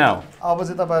by now अब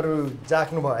चाहिँ तपाईँहरू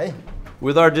जाग्नु भयो है.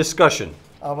 with our discussion.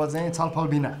 अब चाहिँ छलफल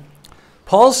बिना.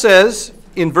 Paul says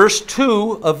in verse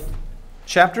 2 of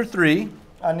chapter 3,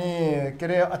 अनि के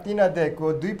रे 3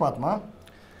 अध्यायको 2 पदमा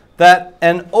that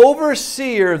an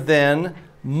overseer then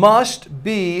must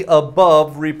be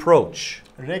above reproach.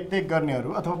 रेखदेख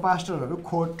गर्नेहरू अथवा पास्टरहरू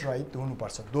खोट रहित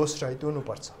हुनुपर्छ, दोष रहित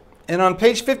हुनुपर्छ. And on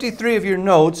page 53 of your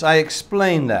notes, I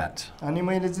explain that. अनि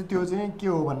मैले चाहिँ त्यो चाहिँ के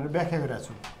हो भनेर व्याख्या गरेको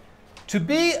छु. To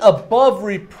be above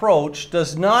reproach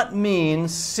does not mean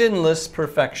sinless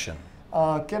perfection.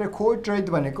 के रे खोट रहित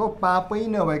भनेको पापै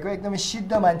नभएको एकदमै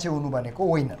सिद्ध मान्छे हुनु भनेको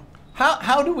होइन.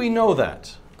 How do we know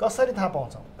that? कसरी थाहा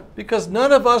पाउँछौँ? Because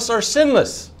none of us are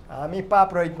sinless. हामी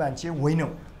पाप रहित मान्छे होइनौँ.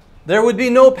 There would be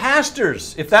no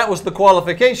pastors if that was the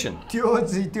qualification. त्यो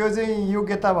चाहिँ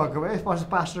योग्यता भएको भए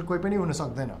पास्टर कोही पनि हुन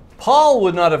सक्दैन. Paul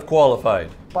would not have qualified.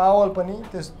 Paul पनि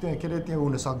के रे त्यो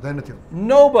हुन सक्दैन थियो.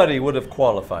 Nobody would have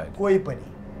qualified. कोही पनि.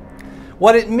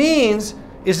 What it means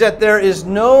is that there is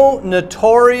no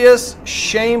notorious,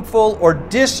 shameful, or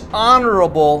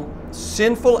dishonorable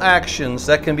sinful actions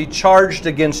that can be charged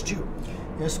against you.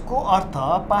 यसको अर्थ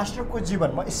पास्टरको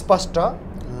जीवनमा स्पष्ट,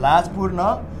 लाजपूर्ण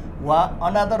वा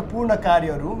अनादरपूर्ण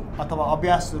कार्यहरू अथवा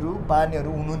अभ्यासहरू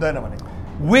बानीहरू हुनुहुँदैन भनेको.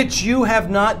 Which you have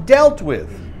not dealt with.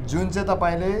 जुन चाहिँ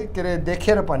तपाईले के रे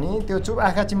देखेर पनि त्यो चुप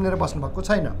आँखा चिम्लेर बस्नु भएको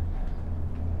छैन.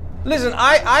 Listen,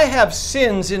 I have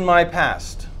sins in my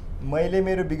past. मैले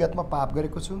मेरो विगतमा पाप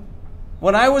गरेको छु.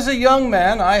 When I was a young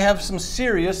man, I have some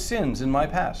serious sins in my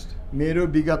past. मेरो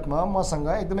विगतमा मसँग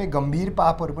एकदमै गम्भीर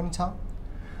पापहरू पनि छ.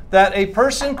 That a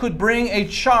person could bring a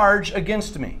charge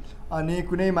against me. अनि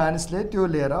कुनै मानिसले त्यो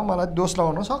लिएर मलाई दोष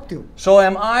लगाउन सक्थ्यो. So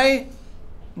am I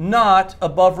not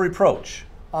above reproach?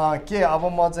 के अब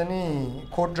म चाहिँ नि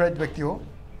खोट रहित व्यक्ति हो?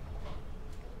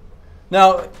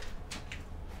 Now,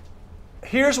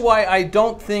 here's why I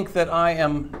don't think that I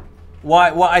am.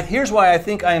 Here's why I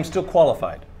think I am still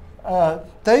qualified.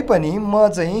 तैपनि म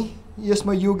चाहिँ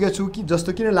यसमा योग्य छु कि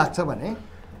जस्तो किन लाग्छ भने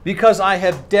Because I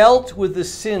have dealt with the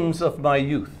sins of my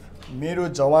youth. मेरो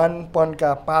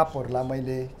जवानपनका पापहरूलाई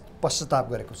मैले पश्चाताप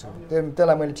गरेको छु.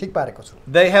 त्यसलाई मैले ठिक पारेको छु.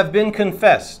 They have been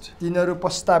confessed. तिनीहरू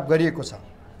पश्चाताप गरिएको छ.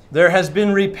 There has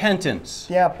been repentance.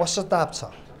 त्यहाँ पश्चाताप छ.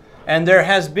 And there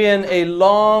has been a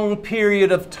long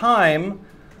period of time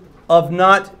of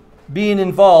not being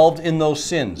involved in those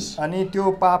sins. अनि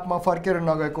त्यो पापमा फर्केर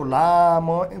नगएको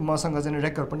लामो मसँग चाहिँ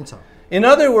रेकर्ड पनि छ. In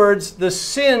other words, the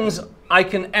sins I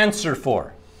can answer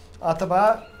for. अथवा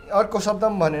अर्को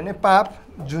शब्दमा भन्यो भने पाप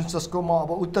जुन जसको म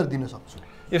अब उत्तर दिन सक्छु.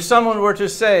 If someone were to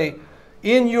say,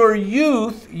 in your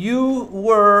youth you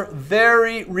were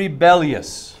very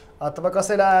rebellious. अथवा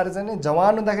कसैले आएर चाहिँ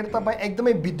जवान हुँदाखेरि तपाईँ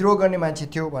एकदमै विद्रोह गर्ने मान्छे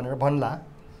थियो भनेर भन्ला.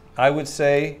 I would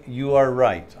say, you are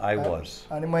right, I was.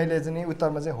 अनि मैले चाहिँ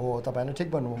उत्तरमा चाहिँ हो तपाईले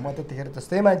ठिक भन्नुभयो म त्यतिखेर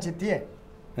त्यस्तै मान्छे थिएँ.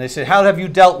 And they said, how have you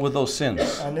dealt with those sins?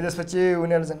 अनि त्यसपछि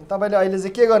उनीहरूले चाहिँ तपाईले अहिले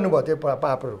चाहिँ के गर्नुभयो त्यो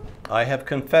पापहरू? I have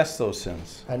confessed those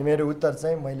sins. अनि मेरो उत्तर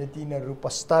चाहिँ मैले तिनीहरू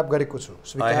पश्चाताप गरेको छु,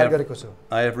 स्वीकार गरेको छु.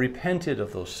 I have repented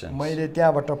of those sins. मैले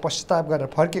त्यहाँबाट पश्चाताप गरेर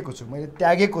फर्केको छु, मैले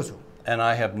त्यागेको छु. And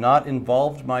I have not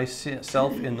involved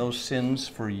myself in those sins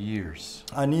for years.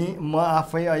 अनि म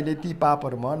आफै अहिले ती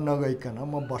पापहरूमा नगइकन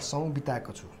म वर्षौं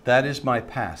बिताएको छु. That is my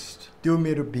past. त्यो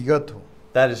मेरो विगत हो.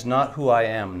 That is not who I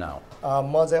am now.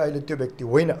 म चाहिँ अहिले त्यो व्यक्ति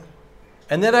होइन.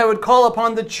 And then I would call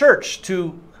upon the church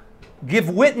to give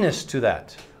witness to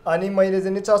that. अनि मैले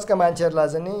चाहिँ चर्चका मान्छेहरूलाई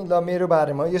चाहिँ नि ल मेरो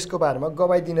बारेमा यसको बारेमा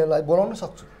गवाही दिनलाई बोलाउन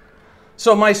सक्छु.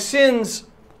 So my sins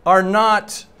are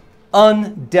not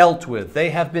undealt with.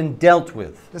 They have been dealt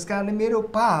with. त्यसकारणले मेरो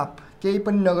पाप केही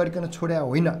पनि नगरिकन छोड्या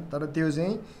होइन, तर त्यो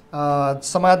चाहिँ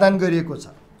समाधान गरिएको छ.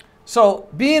 So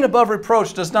being above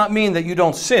reproach does not mean that you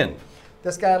don't sin.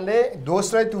 त्यसकारणले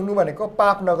दोषरहित हुनु भनेको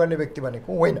पाप नगर्ने व्यक्ति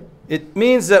भनेको होइन. It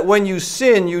means that when you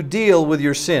sin, you deal with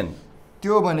your sin.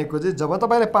 त्यो भनेको चाहिँ जब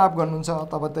तपाईले पाप गर्नुहुन्छ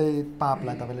तब त्यही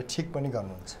पापलाई तपाईले ठिक पनि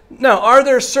गर्नुहुन्छ. Now, are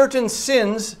there certain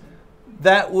sins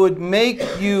that would make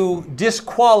you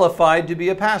disqualified to be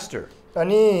a pastor?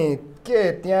 अनि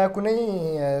के त्यहाँ कुनै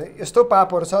यस्तो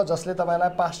पापहरू छ जसले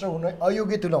तपाईलाई पास्टर हुन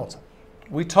अयोग्य तुल्याउँछ?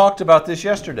 We talked about this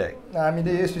yesterday.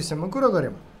 हामीले यस विषयमा कुरा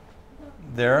गर्यौं.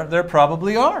 There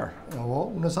probably are.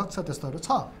 हो, हुन सक्छ त्यस्तोहरू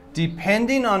छ.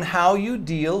 Depending on how you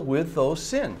deal with those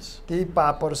sins. ती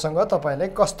पापहरूसँग तपाईले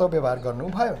कस्तो व्यवहार गर्नु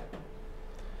भयो?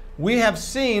 We have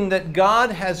seen that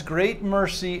God has great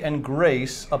mercy and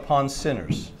grace upon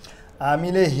sinners.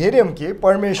 हामीले हेर्यौं कि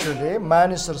परमेश्वरले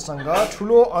मानिसहरुसँग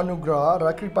ठूलो अनुग्रह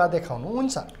र कृपा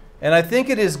देखाउनुहुन्छ. And I think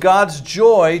it is God's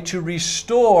joy to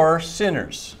restore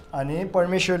sinners. अनि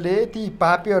परमेश्वरले ती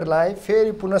पापीहरुलाई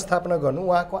फेरि पुनर्स्थापना गर्नु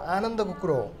उहाँको आनन्दको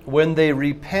कुरो हो. When they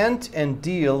repent and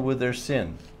deal with their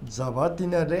sin. जब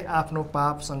तिनीहरुले आफ्नो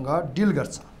पापसँग डिल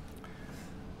गर्छ.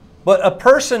 But a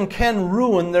person can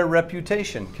ruin their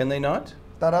reputation, can they not?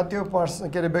 तर त्यो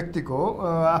के अरे व्यक्तिको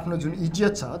आफ्नो जुन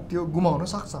इज्जत छ त्यो गुमाउन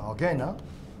सक्छ हो कि हैन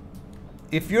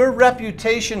If your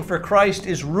reputation for Christ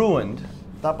is ruined,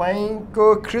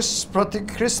 तपाईको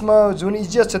ख्रिस्टमा जुन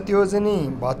इज्जत छ त्यो चाहिँ नि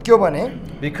भत्क्यो भने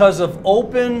because of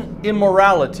open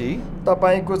immorality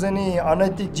तपाईको चाहिँ नि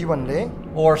अनैतिक जीवनले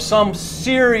or some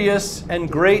serious and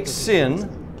great sin,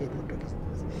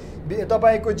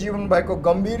 तपाईको जीवन भएको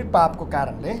गम्भीर पापको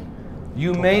कारणले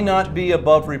you may not be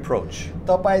above reproach.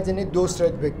 तपाई चाहिँ नि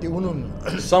दोषरहित व्यक्ति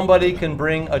हुनुहुन्न Somebody can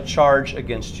bring a charge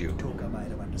against you.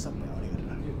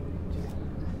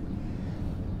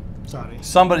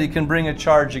 Somebody can bring a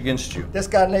charge against you.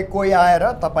 त्यसकारणले कोही आएर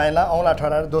तपाईलाई औँला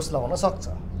ठहराएर दोष लगाउन सक्छ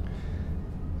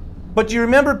But do you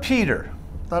remember Peter?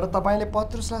 तर तपाईले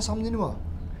पत्रुसलाई सम्झिनु भयो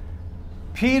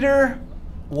Peter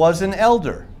was an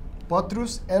elder.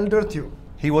 Patrus Elder थियो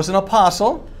He was an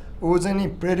apostle, ऊ चाहिँ नि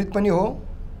प्रेरित पनि हो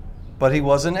but he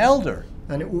was an elder.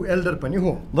 अनि ऊ एल्डर पनि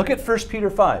हो Look at 1 Peter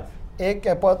 5.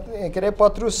 के अरे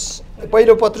पत्रुस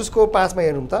पहिलो पत्रुसको 5 मा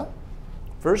हेरौँ त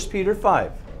 1 Peter 5.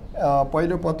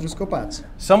 पहिलो पत्रुसको 5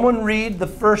 Someone read the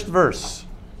first verse.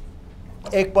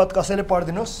 एक पद कसैले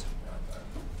पढिदिनुस्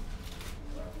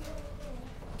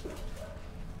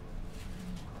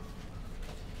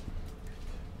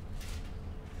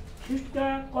ख्रिस्टका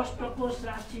कष्टको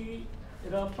साक्षी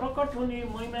र प्रकट हुने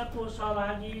महिमाको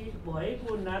सहभागी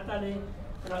भएको नाताले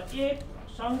र एक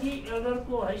सङ्घी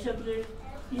एल्डरको हैसियतले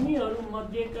तिनीहरू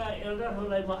मध्येका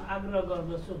एल्डरहरूलाई म आग्रह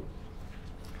गर्दछु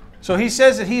So he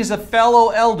says that he is a fellow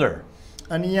elder.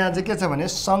 अनि यहाँ चाहिँ के छ भने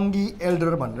सङ्घी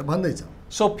एल्डर भनेर भन्दैछ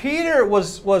So Peter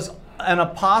was an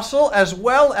apostle as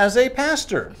well as a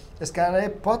pastor. त्यसकारणले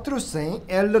पत्रुस चाहिँ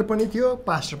एल्डर पनि थियो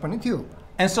पास्टर पनि थियो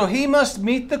And so he must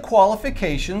meet the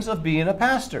qualifications of being a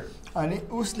pastor. अनि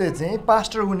उसले चाहिँ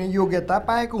पास्टर हुने योग्यता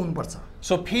पाएको हुनुपर्छ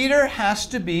So Peter has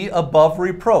to be above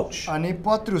reproach. अनि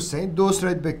पत्रुस चाहिँ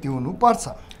दोषरहित व्यक्ति हुनुपर्छ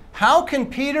How can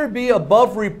Peter be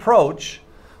above reproach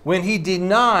when he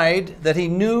denied that he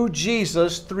knew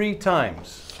Jesus 3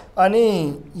 times?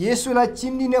 अनि येशूलाई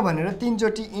चिन्दिन भनेर 3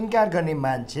 चोटी इन्कार गर्ने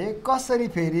मान्छे कसरी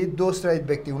फेरि दोषरहित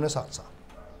व्यक्ति हुन सक्छ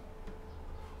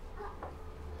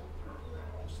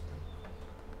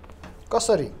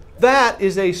कसरी That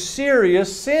is a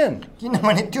serious sin.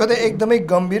 किनभने त्यो त एकदमै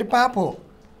गम्भीर पाप हो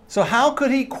So how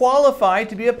could he qualify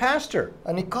to be a pastor?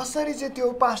 अनि कसरी चाहिँ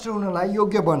त्यो पास्टर हुनलाई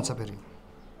योग्य बन्छ फेरि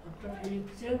After he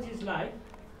changed his life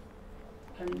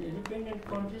and repented,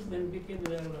 confessed, then became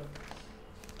the elder.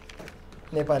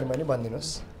 नेपालीमा नि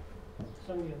भनिदिनुहोस्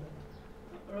र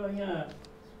यहाँ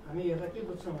हामी हेर्दा के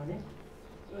बुझ्छौँ भने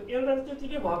एल्डर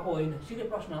त्यतिकै भएको होइन सिधै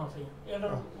प्रश्न आउँछ यहाँ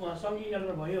एल्डर उहाँ सङ्घी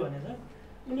एल्डर भयो भने त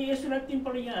उनी यसोलाई 3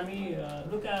 पल्ट यहाँ हामी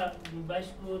लुका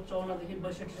 22को 54 देखि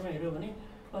 62 सम्म हेर्यो भने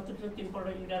पत्रुसले 3 पल्ट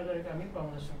इन्कार गरेको हामी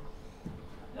पाउँदछौँ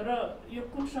र यो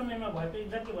कुन समयमा भएको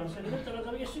एक्ज्याक्टली भन्न सकिँदैन तर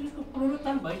जब यसोको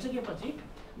पुनरुत्थान भइसकेपछि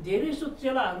धेरै जसो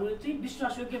चेलाहरू चाहिँ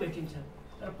विश्वासयोग्य भेटिन्छ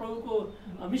र प्रभुको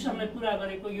मिसनलाई पुरा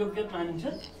गरेको योग्य मानिन्छ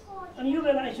अनि यो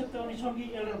बेला आइसक्दा अनि सङ्घी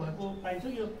एल्डर भएको पाइन्छ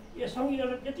यो सङ्घी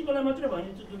एल्डर यति बेला मात्रै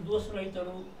भनिन्छ जुन दोष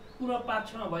रहितहरू पुरा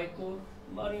पाक्षमा भएको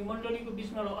अनि मण्डलीको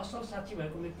बिचमा असल साक्षी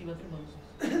भएको व्यक्ति मात्रै भन्छ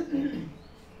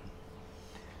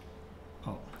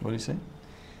What do you say?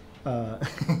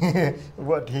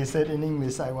 What he said in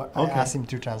English, I asked him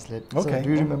to translate. Okay. So, do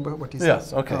you remember what he said?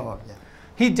 Yes, okay. Oh, yeah.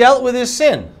 He dealt with his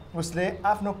sin. उसले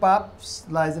आफ्नो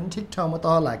पापलाई चाहिँ ठिक ठाउँमा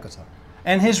तह लागेको छ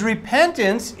And his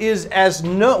repentance is as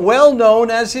well known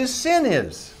as his sin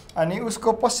is. अनि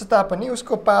उसको पश्चाताप पनि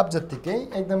उसको पाप जत्तिकै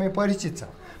एकदमै परिचित छ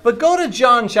But go to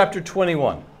John chapter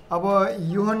 21. अब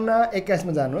यूहन्ना 21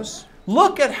 मा जानुस्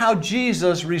Look at how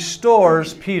Jesus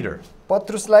restores Peter.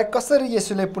 पत्रुसलाई कसरी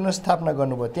येशूले पुनर्स्थापना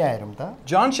गर्नुभयो त्यहाँ हेरौँ त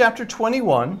John chapter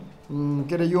 21,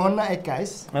 के अरे यूहन्ना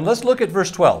 21 and let's look at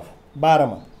verse 12. 12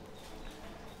 मा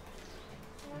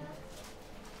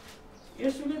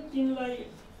यसोले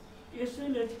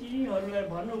तिनीहरूलाई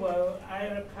भन्नुभयो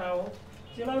आएर खाओ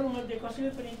चेलाहरूमध्ये कसैले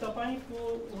पनि तपाईँको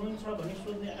हुनुहुन्छ भनी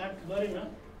सोध्ने आँट गरेन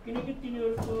किनकि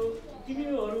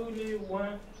तिनीहरूले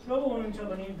उहाँ प्रभु हुनुहुन्छ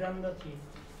भनी जान्दथे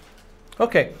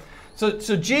Okay,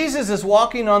 so Jesus is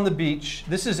walking on the beach.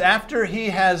 This is after he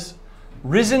has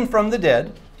risen from the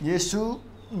dead. येशू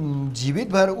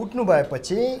जीवित भएर उठ्नु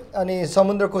भएपछि अनि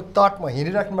समुद्रको तटमा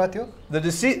हिँडिराख्नु भएको थियो The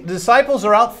disciples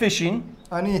are out fishing.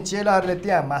 अनि चेलाहरूले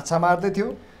त्यहाँ माछा मार्दै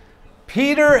थियो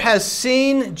Peter has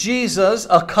seen Jesus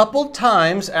a couple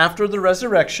times after the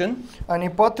resurrection. अनि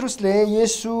पत्रुसले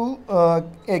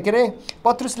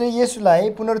येशूलाई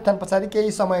पुनरुत्थान पछाडि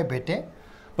केही समय भेटे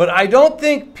But I don't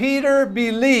think Peter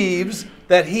believes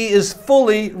that he is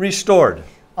fully restored.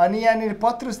 अनि यहाँनिर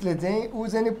पत्रुसले चाहिँ ऊ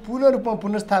चाहिँ पूर्ण रूपमा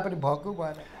पुनर्स्थापना भएको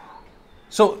भएन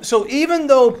So even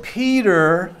though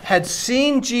Peter had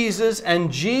seen Jesus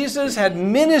and Jesus had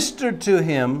ministered to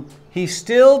him, he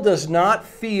still does not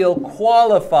feel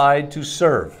qualified to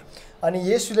serve. अनि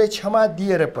येशूले क्षमा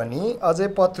दिएर पनि अझै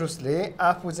पत्रुसले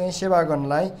आफू चाहिँ सेवा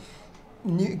गर्नलाई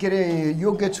के रे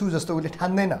योग्य छु जस्तो उले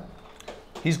ठान्दैन.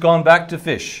 He's gone back to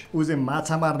fish. उ चाहिँ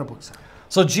माछा मार्न पुग्छ.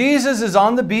 So Jesus is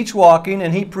on the beach walking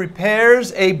and he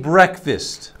prepares a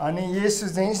breakfast. अनि येशू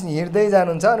चाहिँ हिँड्दै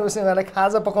जानुहुन्छ अनि उसले उहाँलाई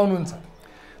खाजा पकाउनुहुन्छ.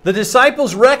 The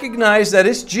disciples recognize that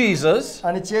it's Jesus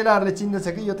अनि चेलाहरूले चिन्दछ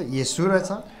कि यो त येशू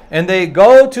रहेछ. and they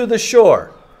go to the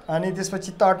shore. अनि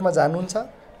त्यसपछि तटमा जानुहुन्छ.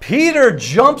 Peter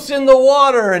jumps in the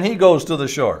water and he goes to the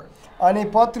shore. अनि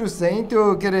पत्रुस चाहिँ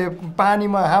त्यो के रे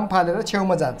पानीमा हाम फालेर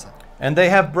छेउमा जान्छ. And they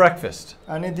have breakfast.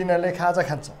 अनि तिनीहरूले खाजा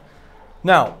खान्छ.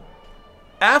 Now,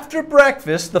 after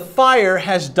breakfast, the fire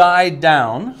has died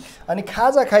down अनि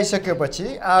खाजा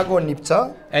खाइसकेपछि आगो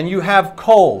निप्छ. and you have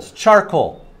coals,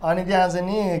 charcoal. अनि त्यहाँ चाहिँ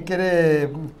नि के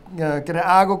रे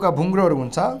आगोका भुङ्ग्रोहरू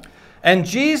हुन्छ. And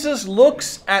Jesus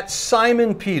looks at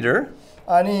Simon Peter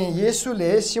अनि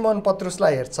येशूले सिमोन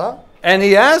पत्रुसलाई हेर्छ. and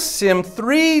he asks him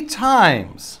 3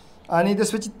 times, अनि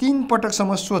त्यसपछि 3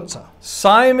 पटकसम्म सोध्छ.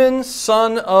 Simon,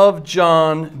 son of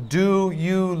John, do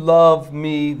you love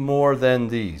me more than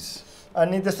these?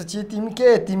 अनि त्यसपछि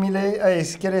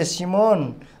तिमीले के रे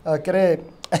सिमोन के रे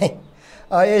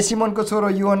ए सिमोनको छोरो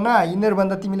योहन्ना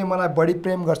यिनीहरूभन्दा तिमीले मलाई बढी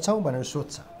प्रेम गर्छौ भनेर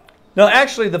सोध्छ. Now,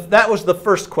 actually, that was the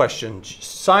first question.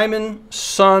 Simon,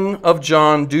 son of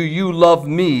John, do you love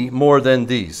me more than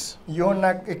these?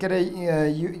 Yohanna के रे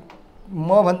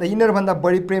म भन्दा यिनीहरूभन्दा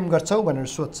बढी प्रेम गर्छौ भनेर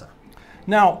सोध्छ.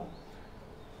 Now,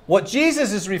 what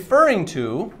Jesus is referring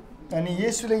to अनि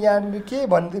येशूले यहाँ के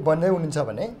भन्दै हुनुहुन्छ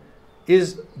भने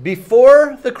is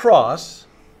before the cross,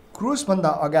 क्रुस भन्दा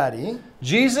अगाडि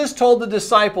Jesus told the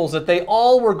disciples that they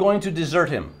all were going to desert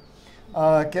him.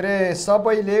 के रे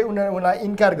सबैले उनीलाई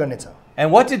इन्कार गर्नेछ.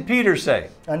 And what did Peter say?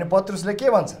 अनि पत्रुसले के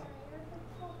भन्छ?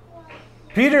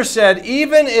 Peter said,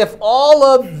 even if all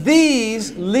of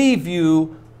these leave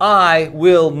you, I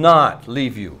will not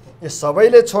leave you. यो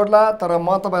सबैले छोड्ला तर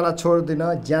म तपाईलाई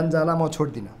छोड्दिन, ज्यान जाला म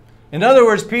छोड्दिन. In other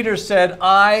words, Peter said,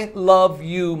 I love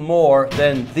you more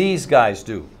than these guys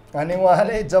do. अनि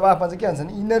उहाँले जवाफमा चाहिँ के भन्छन्?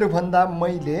 यिनीहरूभन्दा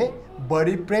मैले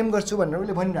बढी प्रेम गर्छु भनेर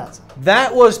उले भनिरहेछ.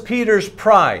 That was Peter's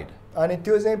pride. अनि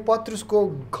त्यो चाहिँ पत्रुसको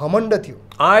घमण्ड थियो.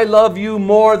 I love you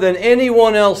more than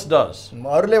anyone else does.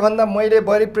 अरूले भन्दा मैले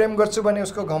बढी प्रेम गर्छु भन्ने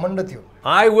उसको घमण्ड थियो.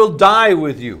 I will die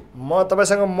with you. म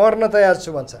तपाईसँग मर्न तयार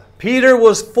छु भन्छ. Peter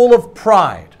was full of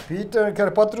pride. Peter के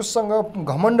पत्रुससँग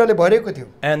घमण्डले भरेको थियो.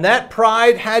 And that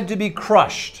pride had to be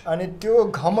crushed. अनि त्यो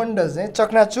घमण्ड चाहिँ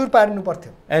चकनाचुर पार्नु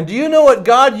पर्थ्यो. And do you know what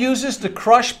God uses to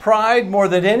crush pride more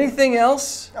than anything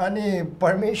else? अनि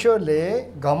परमेश्वरले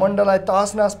घमण्डलाई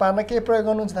तहसनहस पार्न के प्रयोग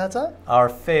गर्नुहुन्छ थाहा छ? Our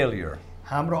failure.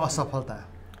 हाम्रो असफलता.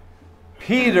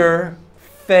 Peter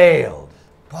failed.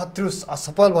 पत्रुस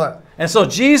असफल भयो. And so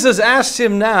Jesus asks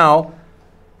him now,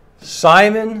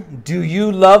 Simon, do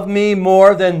you love me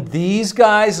more than these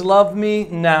guys love me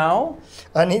now?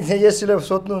 अनि येशूले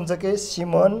सोध्नुहुन्छ कि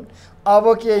सिमोन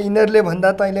अब के यिनीहरूले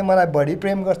भन्दा तैँले मलाई बढी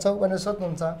प्रेम गर्छौ भनेर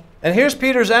सोध्नुहुन्छ. And here's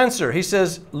Peter's answer. He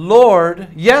says, Lord,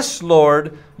 yes,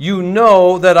 Lord, you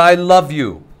know that I love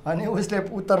you. अनि उसले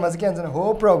उत्तरमा चाहिँ के भन्छ?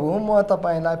 हो प्रभु म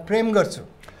तपाईलाई प्रेम गर्छु.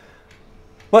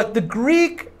 But the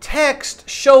Greek text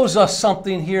shows us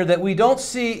something here that we don't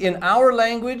see in our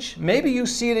language. Maybe you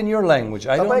see it in your language.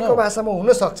 I don't तपाईको know. भाषामा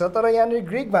हुन सक्छ तर यहाँनिर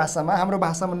ग्रीक भाषामा हाम्रो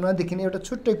भाषामा नदेखिने एउटा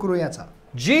छुट्टै कुरो यहाँ छ.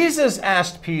 Jesus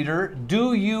asked Peter,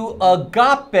 do you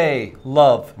agape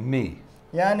love me?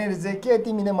 यहाँनिर चाहिँ के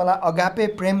तिमीले मलाई अगापे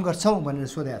प्रेम गर्छौ भनेर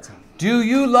सोधेको छ. Do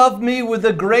you love me with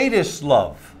the greatest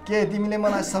love? के तिमीले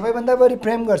मलाई सबैभन्दा बढी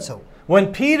प्रेम गर्छौ?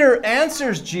 When Peter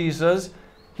answers Jesus,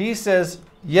 he says,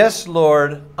 yes,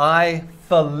 Lord, I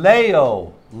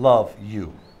phileo love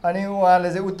you. अनि उहाँले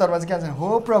चाहिँ उत्तरमा चाहिँ के भन्छ?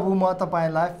 हो प्रभु म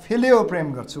तपाईलाई फिलियो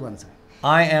प्रेम गर्छु भन्छ.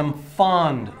 I am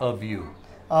fond of you.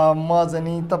 म चाहिँ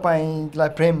नि तपाईलाई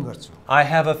प्रेम गर्छु. I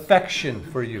have affection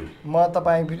for you. म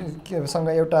तपाईसँग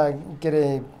एउटा के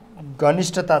रे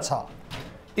घनिष्ठता छ.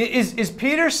 Is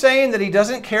Peter saying that he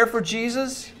doesn't care for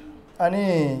Jesus?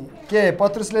 अनि के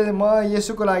पत्रुसले म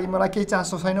येशूको लागि मलाई केही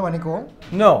चासो छैन भनेको हो?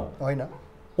 No. होइन.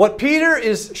 What Peter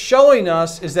is showing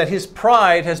us is that his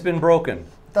pride has been broken.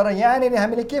 तर यहाँनिर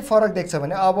हामीले के फरक देख्छ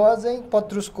भने अब चाहिँ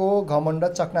पत्रुसको घमण्ड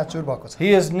चकनाचुर भएको छ.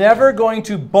 He is never going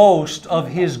to boast of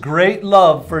his great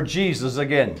love for Jesus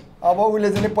again. अब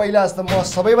उले चाहिँ पहिला जस्तो म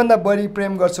सबैभन्दा बढी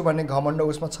प्रेम गर्छु भन्ने घमण्ड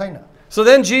उसमा छैन. So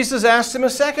then Jesus asked him a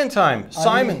second time,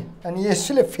 Simon, अनि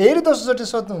येशूले फेरि दोस्रोचोटि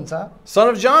सोध्नुहुन्छ, son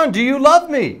of John, do you love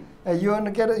me?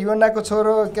 योहन्नाको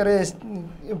छोरो के रे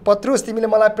पत्रुस तिमीले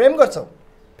मलाई प्रेम गर्छौ?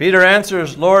 Peter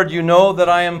answers, Lord, you know that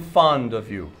I am fond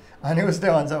of you. अनि उसले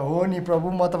भन्छ हो नि प्रभु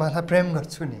म तपाईँलाई प्रेम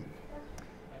गर्छु नि.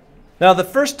 Now, the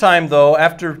first time, though,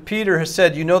 after Peter has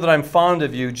said, you know that I'm fond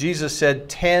of you, Jesus said,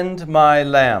 tend my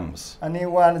lambs. अनि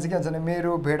उहाँले चाहिँ के भन्छ भने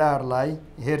मेरो भेडाहरूलाई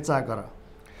हेरचाह गर.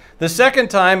 The second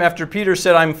time, after Peter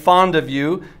said, I'm fond of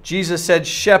you, Jesus said,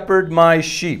 shepherd my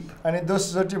sheep. अनि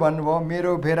दोस्रोचोटि भन्नुभयो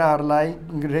मेरो भेडाहरूलाई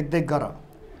रेखदेख गर.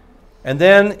 And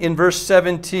then in verse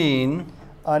 17,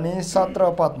 अनि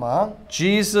 17 पदमा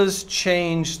Jesus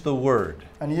changed the word.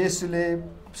 अनि येशूले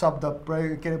शब्द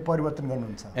परिवर्तन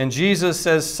गर्नुहुन्छ. And Jesus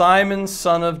says, Simon,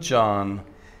 son of John,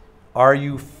 are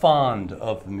you fond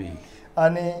of me?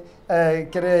 अनि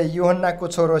के अरे यूहन्नाको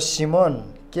छोरो सिमोन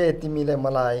के तिमीले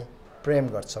मलाई प्रेम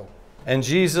गर्छौ?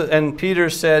 And Peter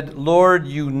said, Lord,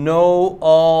 you know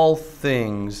all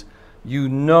things. You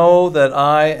know that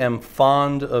I am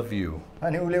fond of you.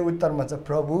 अनि उले उत्तरमा चाहिँ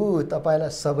प्रभु तपाईलाई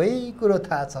सबै कुरो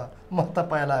थाहा छ म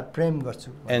तपाईलाई प्रेम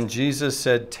गर्छु. And Jesus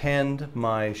said, tend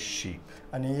my sheep.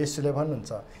 अनि येशूले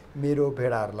भन्नुहुन्छ मेरो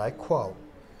भेडाहरूलाई खुवाऊ.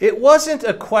 It wasn't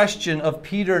a question of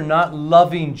Peter not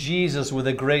loving Jesus with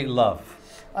a great love.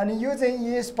 अनि यो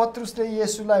चाहिँ यस पत्रुसले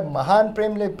येशूलाई महान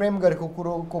प्रेमले प्रेम गरेको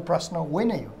कुरोको प्रश्न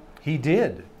होइन यो. He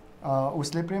did.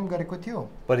 उसले प्रेम गरेको थियो.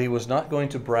 But he was not going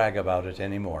to brag about it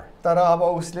anymore. तर अब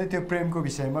उसले त्यो प्रेमको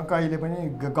विषयमा कहिले पनि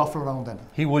गफ लडाउँदैन.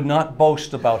 He would not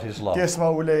boast about his love. त्यसमा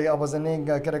उले अब चाहिँ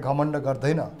के अरे घमण्ड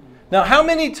गर्दैन. Now, how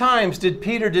many times did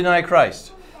Peter deny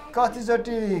Christ?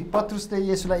 कतिचोटि पत्रुसले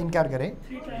येशूलाई इन्कार गरे?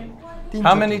 3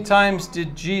 How many times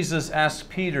did Jesus ask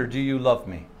Peter, do you love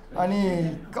me?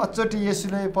 अनि कतिचोटि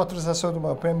येशूले पत्रुसलाई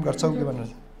सोध्नुभयो प्रेम गर्छौ कि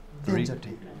भनेर? 3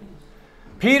 चोटि.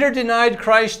 Peter denied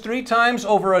Christ 3 times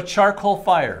over a charcoal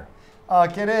fire.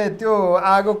 के अरे त्यो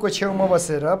आगोको छेउमा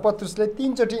बसेर पत्रुसले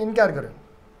 3 चोटि इन्कार गर्यो.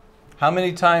 How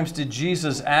many times did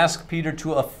Jesus ask Peter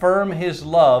to affirm his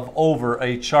love over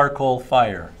a charcoal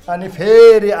fire? अनि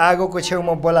फेरि आगोको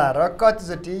छेउमा बोलाएर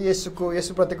कतिचोटि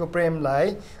येशूप्रतिको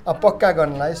प्रेमलाई पक्का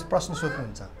गर्नलाई प्रश्न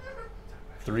सोध्नुहुन्छ?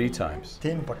 3 times.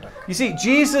 3 पटक. You see,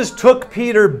 Jesus took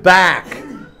Peter back.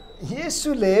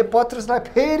 येशूले पत्रुसलाई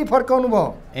फेरि फर्काउनु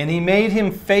भयो. And he made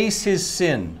him face his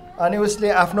sin. अनि उसले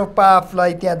आफ्नो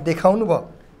पापलाई त्यहाँ देखाउनु भयो.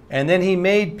 And then he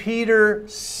made Peter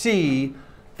see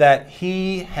that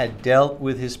he had dealt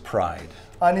with his pride.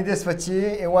 अनि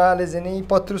त्यसपछि उहाँले चाहिँ नि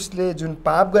पत्रुसले जुन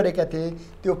पाप गरेका थिए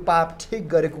त्यो पाप ठीक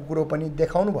गरेको कुरो पनि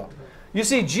देखाउनु भयो. You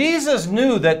see, Jesus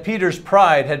knew that Peter's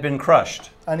pride had been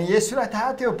crushed. अनि येशूलाई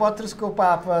थाहा थियो पत्रुसको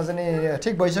पाप चाहिँ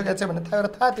ठीक भइसकेको छ भन्ने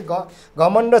थाहा थियो.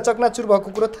 घमण्ड चकनाचुर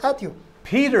भएको कुरो थाहा थियो.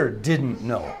 Peter didn't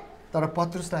know. तर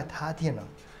पत्रुसलाई थाहा थिएन.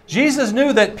 Jesus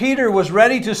knew that Peter was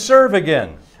ready to serve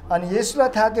again. अनि येशूलाई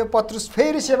थाहा थियो पत्रुस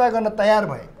फेरि सेवा गर्न तयार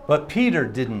भए. But Peter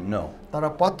didn't know. तर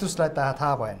पत्रुसलाई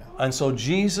थाहा भएन. And so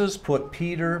Jesus put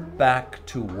Peter back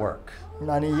to work.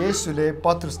 अनि येशूले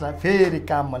पत्रुसलाई फेरि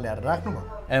काममा ल्याएर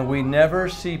राख्नुभयो. And we never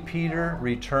see Peter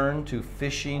return to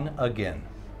fishing again.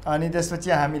 अनि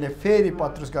त्यसपछि हामीले फेरि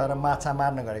पत्रुस गएर माछा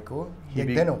मार्न गएको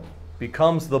देख्दैनौँ.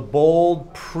 Becomes the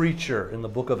bold preacher in the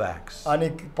book of Acts. अनि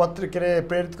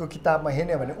प्रेरितको किताबमा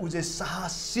हेर्ने भने उ चाहिँ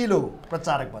साहसिलो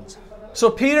प्रचारक बन्छ. So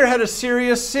Peter had a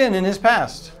serious sin in his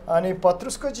past. अनि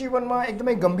पत्रुसको जीवनमा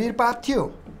एकदमै गम्भीर पाप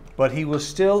थियो. But he was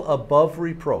still above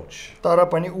reproach. तर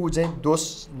पनि उ चाहिँ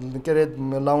दोष के अरे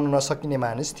लाउन नसकिने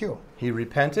मानिस थियो. He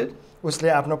repented. उसले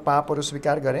आफ्नो पापहरू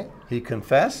स्वीकार गरे. He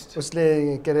confessed.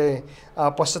 उसले के अरे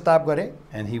पश्चाताप गरे.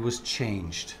 And he was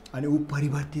changed. अनि उ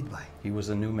परिवर्तित भए. He was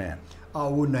a new man.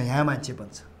 उ नयाँ मान्छे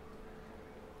बन्छ.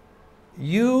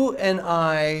 You and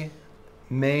I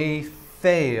may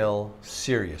fail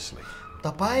seriously.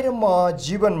 तपाईं र म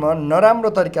जीवनमा नराम्रो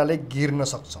तरिकाले गिर्न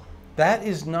सक्छौं. That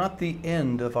is not the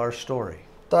end of our story.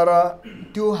 तर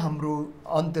त्यो हाम्रो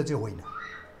अन्त्य चाहिँ होइन.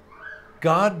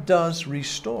 God does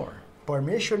restore.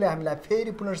 परमेश्वरले हामीलाई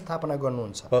फेरि पुनर्स्थापना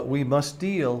गर्नुहुन्छ. But we must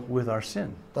deal with our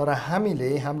sin. तर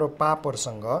हामीले हाम्रो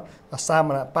पापहरुसँग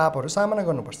पापहरु सामना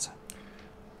गर्नुपर्छ.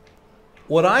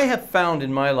 What I have found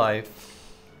in my life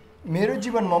मेरो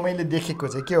जीवनमा मैले देखेको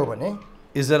चाहिँ के हो भने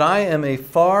is that I am a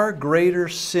far greater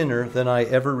sinner than I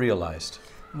ever realized.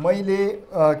 मैले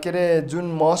के रे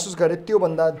जुन महसुस गरे त्यो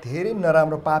भन्दा धेरै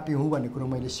नराम्रो पापी हुँ भन्ने कुरा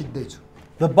मैले सिक्दै छु.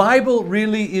 The Bible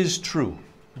really is true.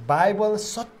 Bible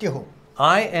सत्य हो.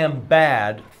 I am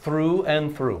bad through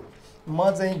and through.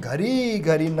 म चाहिँ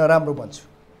घरिघरि नराम्रो बन्छु.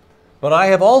 But I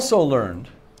have also learned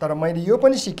तर मैले यो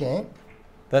पनि सिकेँ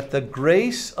that the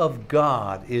grace of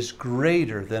God is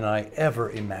greater than I ever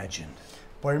imagined.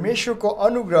 परमेश्वरको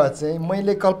अनुग्रह चाहिँ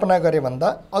मैले कल्पना गरे भन्दा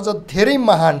अझ धेरै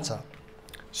महान छ.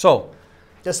 So,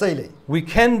 त्यसैले we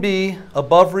can be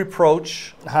above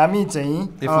reproach हामी चाहिँ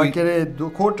If we- के अरे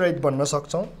कोट रहित बन्न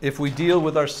सक्छौँ if we deal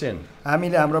with our sin.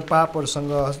 हामीले हाम्रो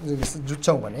पापहरूसँग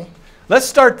जुझ्छौँ भने Let's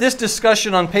start this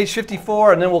discussion on page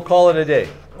 54 and then we'll call it a day.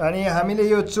 अनि हामीले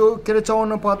यो के अरे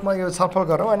 54 पदमा यो छलफल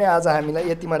गरौँ अनि आज हामीलाई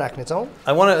यतिमा राख्नेछौँ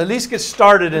I want to at least get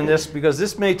started in this because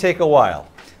this may take a while.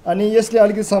 अनि यसले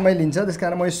अलिकति समय लिन्छ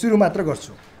त्यसकारण म यो सुरु मात्र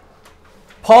गर्छु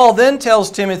Paul then tells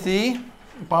Timothy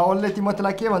पावलले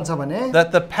तिमोथीलाई के भन्छ भने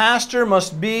that the pastor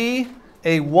must be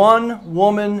a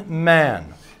one-woman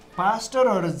man.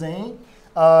 पास्टरहरू चाहिँ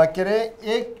के अरे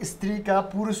एक स्त्रीका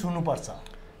पुरुष हुनुपर्छ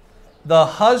The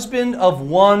husband of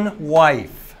one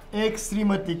wife. एक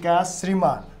श्रीमतीका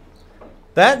श्रीमान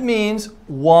That means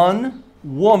one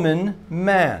woman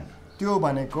man. त्यो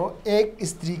भनेको एक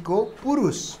स्त्रीको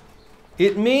पुरुष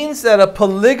It means that a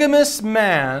polygamous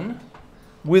man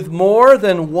with more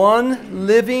than one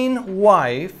living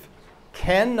wife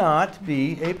cannot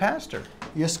be a pastor.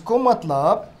 यसको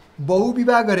मतलब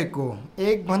बहुविवाह गरेको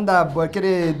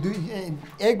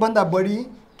एकभन्दा बढी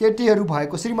केटीहरू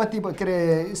भएको श्रीमती के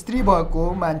अरे स्त्री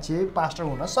भएको मान्छे पास्टर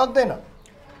हुन सक्दैन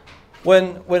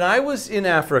When I was in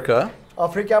Africa,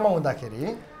 अफ्रिकामा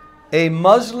हुँदाखेरि a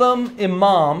Muslim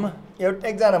imam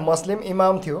एकजना मुस्लिम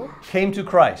इमाम थियो came to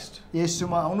Christ.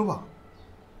 येशूमा आउनुभयो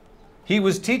He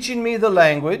was teaching me the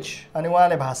language. अनि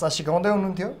उहाँले भाषा सिकाउँदै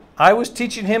हुनुहुन्थ्यो I was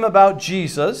teaching him about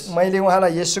Jesus. मैले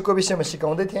उहाँलाई येशूको विषयमा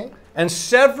सिकाउँदै थिएँ And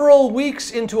several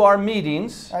weeks into our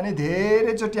meetings, अनि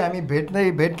धेरैचोटि हामी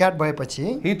भेटघाट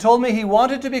भएपछि he told me he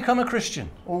wanted to become a Christian.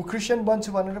 ऊ क्रिस्चियन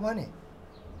बन्छु भनेर भने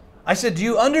I said, "Do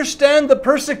you understand the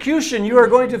persecution you are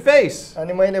going to face?"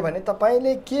 अनि मैले भने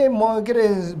तपाईले के के अरे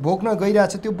भोग्न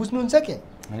गइरहेछ त्यो बुझ्नुहुन्छ के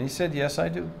And he said, "Yes, I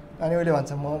do." अनि उले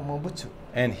भन्छ म बुझ्छु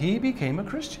And he became a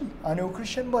Christian. अनि ऊ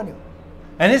क्रिस्चियन बन्यो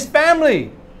And his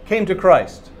family came to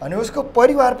Christ. अनि उसको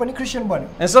परिवार पनि क्रिस्चियन बन्यो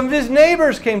And some of his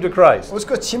neighbors came to Christ.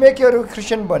 उसको छिमेकीहरू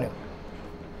क्रिस्चियन बन्यो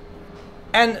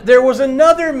And there was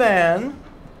another man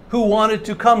who wanted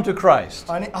to come to Christ.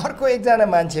 अनि अर्को एकजना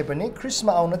मान्छे पनि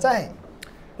ख्रिस्टमा आउन चाहे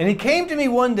And he came to me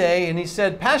one day and he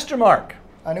said, "Pastor Mark,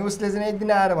 अनि उसले चाहिँ एक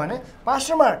दिन आएर भने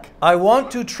pastor mark I want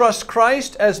to trust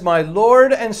Christ as my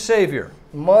Lord and Savior.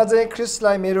 म चाहिँ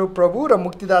ख्रिस्टलाई मेरो प्रभु र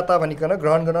मुक्तिदाता भनिकन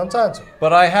ग्रहण गर्न चाहन्छु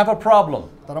But I have a problem.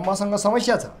 तर मसँग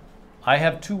समस्या छ I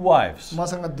have 2 wives.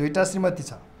 मसँग दुईटा श्रीमती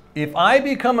छ If I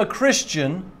become a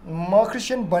Christian, म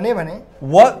क्रिस्चियन बने भने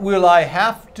what will I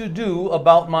have to do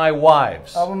about my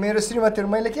wives?" अब मेरो श्रीमतीहरू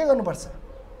मैले के गर्नुपर्छ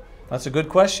That's a good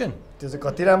question. त्यो चाहिँ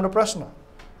कति राम्रो प्रश्न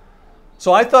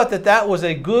So I thought that was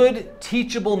a good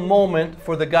teachable moment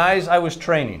for the guys I was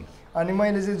training. अनि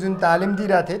मैले चाहिँ जुन तालिम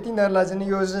दिइरहेको थिएँ तिनीहरूलाई चाहिँ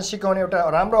यो चाहिँ सिकाउने एउटा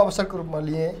राम्रो अवसरको रूपमा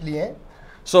लिएँ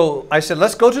So I said,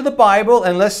 let's go to the Bible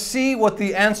and let's see what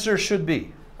the answer should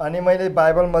be. अनि मैले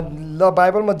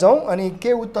बाइबलमा जाउँ अनि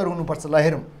के उत्तर हुनुपर्छ ल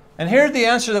हेरौँ And here's the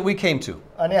answer that we came to.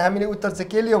 अनि हामीले उत्तर चाहिँ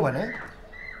के लियौँ भने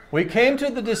We came to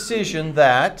the decision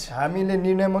that हामीले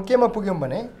निर्णयमा केमा पुग्यौँ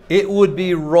भने it would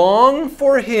be wrong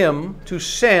for him to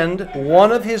send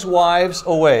one of his wives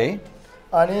away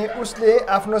अनि उसले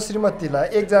आफ्नो श्रीमतीलाई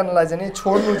एकजनालाई चाहिँ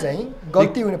छोड्नु चाहिँ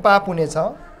गल्ती हुने पाप हुनेछ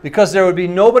because there would be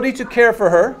nobody to care for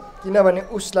her, किनभने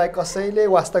उसलाई कसैले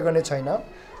वास्ता गर्ने छैन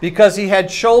because he had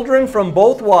children from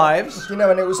both wives,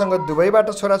 किनभने उसँग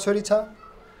दुवैबाट छोराछोरी छ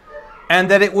and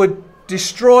that it would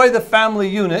destroy the family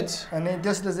unit. अनि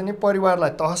त्यसले चाहिँ परिवारलाई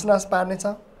तहसनहस पार्नेछ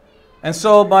And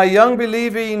so my young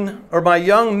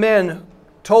young men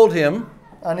told him,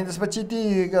 अनि त्यसपछि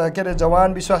ती के अरे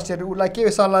जवान विश्वासीहरू उसलाई के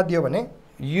सल्लाह दियो भने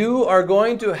 "You are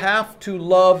going to have to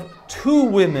love 2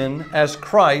 women as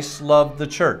Christ loved the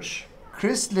church."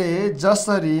 ख्रिस्टले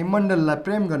जसरी मण्डललाई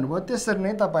प्रेम गर्नुभयो त्यसरी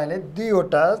नै तपाईँले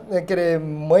दुईवटा के अरे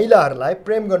महिलाहरूलाई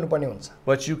प्रेम गर्नुपर्ने हुन्छ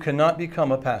But you cannot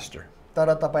become a pastor.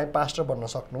 तर तपाईँ पास्टर बन्न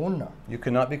सक्नुहुन्न You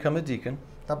cannot become a deacon.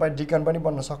 तपाईँ डिकन पनि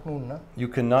बन्न सक्नुहुन्न You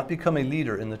cannot become a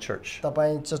leader in the church.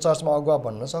 तपाईँ चर्चमा अगुवा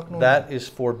बन्न सक्नुहुन्न That is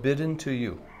forbidden to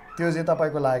you. त्यो चाहिँ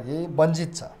तपाईँको लागि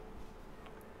वञ्चित छ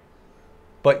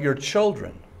But your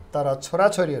children, तर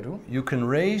छोराछोरीहरू you can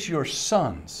raise your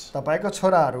sons तपाईँको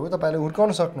छोराहरू तपाईँले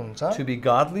हुर्काउन सक्नुहुन्छ to be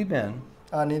godly men,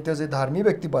 अनि त्यो चाहिँ धर्मी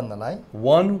व्यक्ति बन्नलाई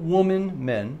one-woman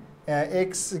men,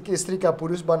 एक स्त्रीका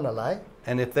पुरुष बन्नलाई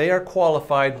and if they are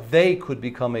qualified, they could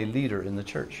become a leader in the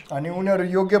church. अनि उनीहरू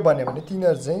योग्य बन्यो भने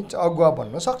तिनीहरू चाहिँ अगुवा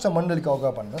बन्न सक्छ मण्डलीको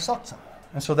अगुवा बन्न सक्छ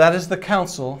And so that is the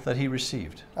counsel that he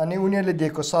received. अनि उनीहरूले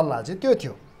दिएको सल्लाह चाहिँ त्यो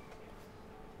थियो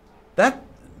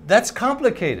That's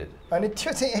complicated. अनि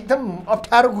त्यो चाहिँ एकदम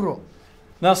अप्ठ्यारो कुरो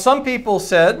Now some people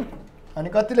said, अनि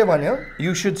कतिले भन्यो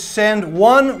you should send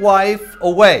one wife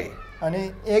away,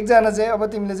 अनि एकजना चाहिँ अब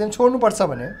तिमीले चाहिँ छोड्नुपर्छ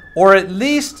भन्यो or at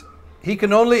least he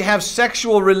can only have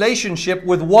sexual relationship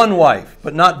with one wife,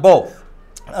 but not both.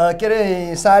 के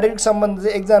अरे शारीरिक सम्बन्ध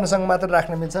चाहिँ एकजनासँग मात्र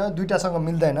राख्न मिल्छ दुईटासँग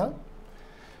मिल्दैन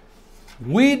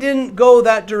We didn't go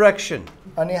that direction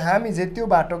अनि हामी चाहिँ त्यो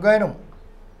बाटो गएनौँ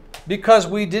because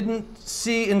we didn't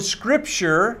see in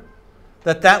Scripture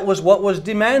that was what was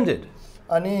demanded.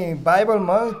 अनि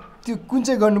बाइबलमा त्यो कुन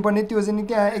चाहिँ गर्नुपर्ने त्यो चाहिँ नि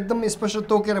त्यहाँ एकदम स्पष्ट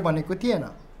तोकेर भनेको थिएन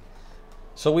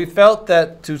So we felt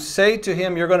that to say to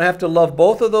him, you're going to have to love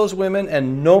both of those women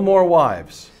and no more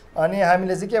wives. अनि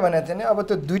हामीले चाहिँ के भनेको थियो भने अब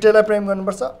त्यो दुईटैलाई प्रेम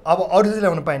गर्नुपर्छ अब अरू चाहिँ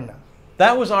ल्याउनु पाइन्न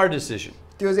That was our decision.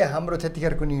 त्यो चाहिँ हाम्रो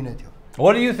त्यतिखेरको निर्णय थियो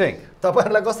What do you think?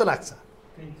 तपाईँहरूलाई कस्तो लाग्छ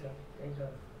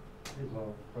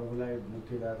प्रभुलाई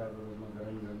मुक्तिदाताको रूपमा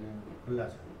ग्रहण गर्ने खुल्ला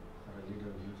छ तर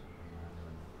leader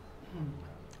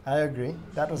I agree.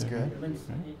 That was good. Means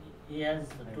he has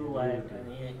two wives,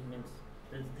 and he means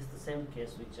this is the same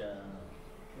case which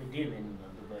we deal in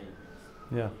Dubai.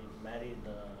 Yeah. He married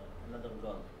another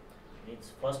girl.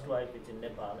 His first wife is in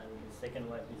Nepal, and his second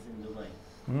wife is in Dubai.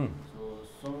 So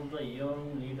some of the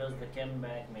young leaders that came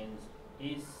back means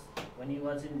when he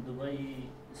was in Dubai, he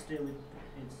stayed with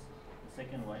his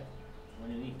second wife.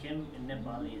 When he came in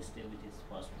Nepal, he stayed with his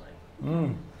first wife.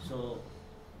 So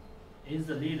he's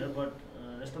the leader, but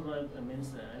rest of the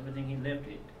means everything he left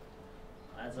it.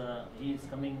 He is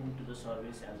coming to the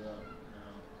service as a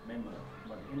member,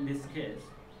 but in this case,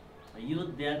 the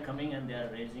youth they are coming and they are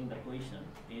raising the question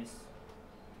means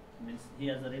he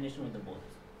has a relation with the both.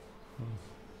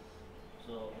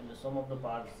 So in some of the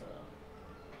parts,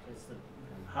 it's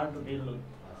hard to deal with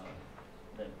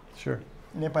that. Sure.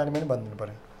 नेपालीमा नि भनिदिनु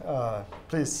पर्यो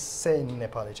please say in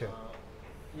Nepali too.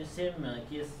 यो same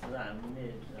case हामीले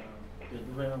त्यो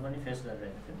दुबईमा पनि face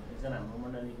गरिरहेको थियौँ एकजना हाम्रो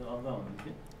मण्डलीको अगुवा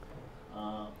हुनुहुन्थ्यो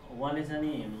उहाँले चाहिँ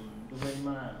नि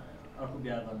दुबईमा अर्को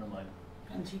बिहा गर्नुभयो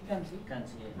कान्छी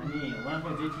अनि उहाँको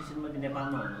जेठी श्रीमती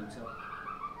नेपालमा हुनुहुन्छ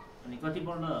अनि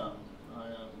कतिपल्ट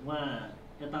उहाँ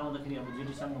यता आउँदाखेरि अब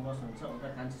जेठीसँग बस्नुहुन्छ उता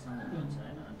कान्छीसँग हुनुहुन्छ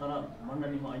होइन तर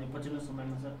मण्डलीमा अहिले पछिल्लो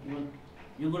समयमा चाहिँ इभन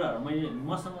यो कुराहरू मैले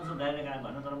मसँग चाहिँ डाइरेक्ट आएको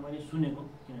होइन तर मैले सुनेको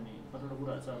किनभने कतिवटा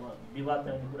कुराहरू चाहिँ अब विवाद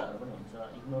ल्याउने कुराहरू पनि हुन्छ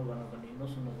इग्नोर गर्नुपर्ने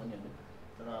नसुन्नुपर्ने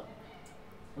तर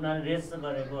उनीहरूले रेज चाहिँ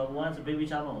गरेको अब उहाँ चाहिँ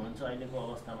बेबिचारमा हुनुहुन्छ अहिलेको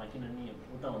अवस्थामा किनभने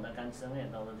उता हुँदा कान्छीसँग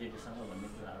यता हुँदा जेठीसँग भन्ने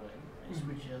कुराहरू होइन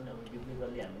स्पिरिचुअल अब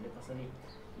बिब्लिकल्ली हामीले कसरी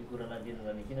यो कुरालाई डिल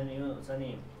गर्ने किनभने यो चाहिँ नि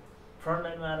फ्रन्ट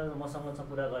लाइनमा आएर मसँग चाहिँ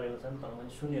कुरा गरेको छ नि तर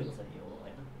मैले सुनेको छ यो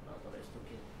होइन तर यस्तो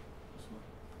के उसमा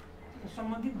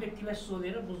सम्बन्धित व्यक्तिलाई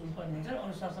सोधेर बुझ्नुपर्ने हुन्छ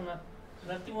अनुशासनमा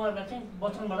र त्यो उहाँहरूलाई चाहिँ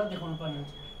वचनबाट देखाउनु पर्ने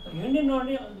हुन्छ हिँड्ने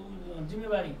नड्ने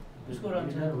जिम्मेवारी उसको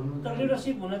रहन्छ तर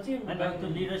लिडरसिप हुन चाहिँ त्यो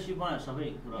लिडरसिपमा सबै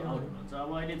कुरा आउट हुनुहुन्छ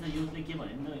अब अहिले त युथले के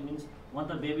भने मिन्स उहाँ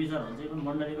त बेबिचार हुन्छ पनि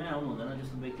मण्डली पनि आउनु हुँदैन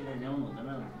त्यस्तो व्यक्तिलाई ल्याउनु हुँदैन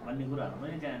भन्ने कुराहरू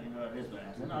पनि त्यहाँनिर रेज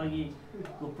भइरहेको छ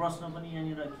अघिको प्रश्न पनि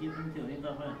यहाँनिर के पनि थियो भने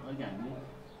तपाईँ अघि हामीले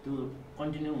त्यो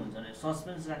कन्टिन्यू हुन्छ भने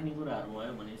सस्पेन्स राख्ने कुराहरू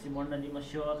भयो भनेपछि मण्डलीमा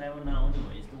सेवा कायमा नआउने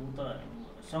भएपछि ऊ त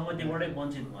सङ्गतिबाटै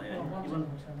वञ्चित भयो इभन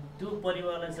त्यो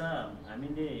परिवारलाई चाहिँ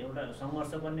हामीले एउटा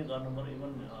सङ्घर्ष पनि गर्नु पर्यो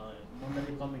इभन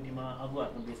मण्डली कमिटीमा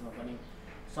अगुवाहरूको बिचमा पनि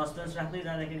सस्पेन्स राख्दै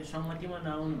जाँदाखेरि सङ्गतिमा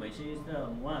नआउनु भइसकेपछि त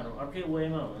उहाँहरू अर्कै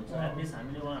वेमा हुन्छ एटलिस्ट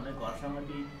हामीले उहाँहरूलाई घर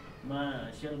सङ्गतिमा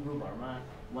सेल्फ ग्रुपहरूमा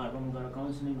उहाँहरूकोमा गएर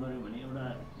काउन्सिलिङ गऱ्यौँ भने एउटा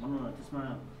भनौँ न त्यसमा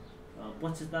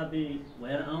पश्चातापी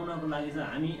भएर आउनको लागि चाहिँ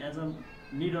हामी एज अ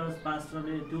लिडर्स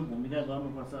पास्टरले त्यो भूमिका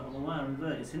गर्नुपर्छ अब उहाँहरू त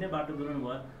यसरी नै बाटो गुरुनु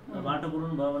भयो बाटो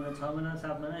गुरुनु भयो भने 6 महिना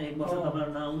 7 महिना 1 वर्ष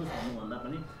तपाईँहरू नआउनुहोस् भन्नुभन्दा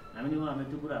पनि हामीले उहाँहरूले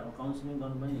त्यो कुराहरूको काउन्सिलिङ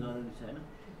गर्नु पनि जरुरी छ होइन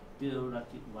त्यो एउटा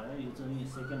के भयो यो चाहिँ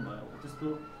सेकेन्ड भयो त्यस्तो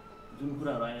जुन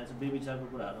कुराहरू आइरहेको छ बेबिचारको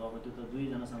कुराहरू अब त्यो त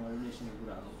दुईजनासँग रिलेसनको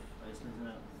कुराहरू यसले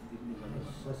चाहिँ बिग्रिनु पर्ने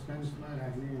सस्पेन्समा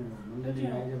राख्ने मण्डली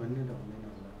आइदियो भन्ने त हुँदैन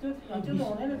होला त्यो त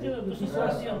हुँदैन त्यो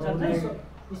विश्वासी अनुसार चाहिँ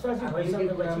विश्वासी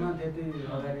भइसकेपछि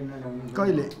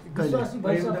कहिले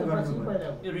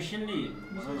यो रिसेन्टली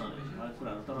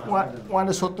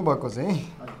उहाँले सोध्नु भएको चाहिँ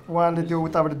उहाँले त्यो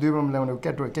उताबाट दुईमा ल्याउने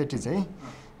केटी चाहिँ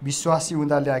विश्वासी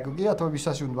हुँदा ल्याएको कि अथवा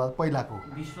विश्वासी हुनुभन्दा पहिलाको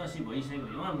विश्वासी भइसक्यो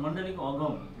उहाँ मण्डलीको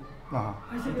अगाउ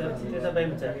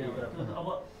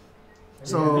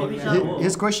So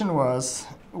his question was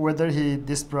whether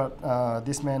this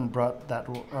man brought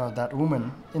that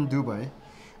woman in Dubai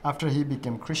after he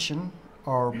became Christian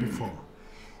or before,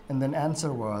 and then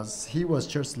answer was he was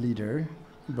church leader,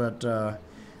 but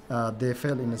they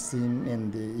fell in a sin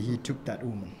and he took that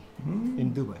woman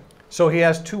in Dubai. So he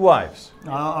has two wives.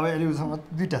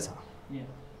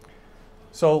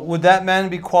 So would that man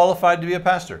be qualified to be a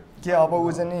pastor? के अब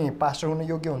उ चाहिँ नि pastor हुन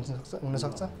योग्य हुन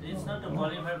सक्छ It's not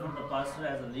qualified for the pastor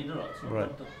as a leader also. Right.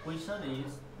 But the question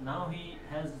is now he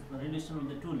has a relation with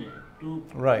the two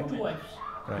Right. women.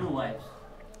 Right. Two wives.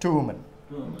 Two women,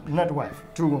 not wife,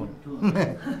 two women. Two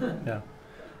women. Yeah.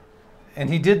 And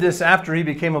he did this after he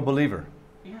became a believer.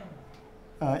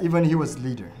 Yeah. Even he was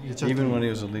leader. Even when he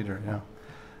was a leader, yeah.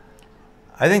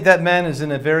 I think that man is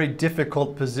in a very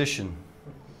difficult position.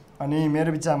 अनि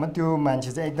मेरो विचारमा त्यो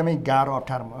मान्छे चाहिँ एकदमै गाह्रो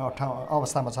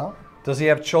अवस्थामा छ. Does he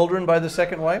have children by the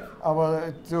second wife? अब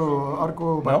त्यो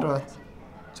अर्कोबाट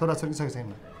छोराछोरी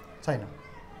छैन.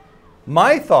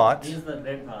 My thought He is the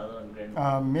grandfather and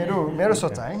grandmother. मेरो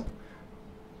सोचाइ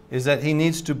is that he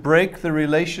needs to break the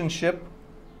relationship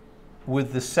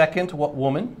with the second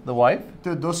woman, the wife.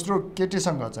 त्यो दोस्रो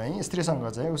केटीसँग चाहिँ स्त्रीसँग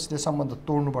चाहिँ उसले सम्बन्ध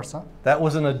तोड्नुपर्छ. That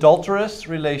was an adulterous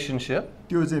relationship.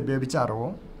 त्यो चाहिँ व्यभिचार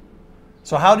हो.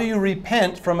 So how do you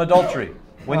repent from adultery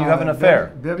when you have an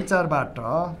affair? व्यभिचारबाट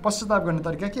पश्चाताप गर्ने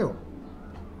तरिका के हो?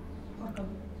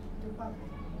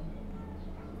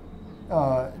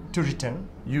 To return.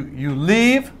 You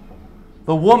leave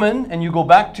the woman and you go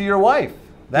back to your wife.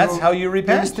 That's how you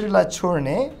repent. स्त्रीलाई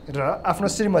छोड्ने र आफ्नो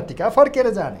श्रीमतीका फर्केर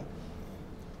जाने.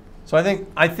 So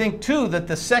I think too that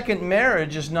the second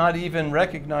marriage is not even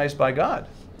recognized by God.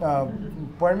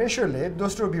 परमेश्वरले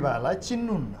दोस्रो विवाहलाई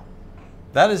चिन्नुहुन्न.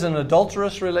 That is an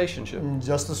adulterous relationship.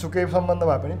 जस्तो सुकै सम्बन्ध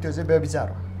भए पनि त्यो चाहिँ व्यभिचार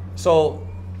हो. So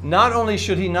not only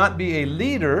should he not be a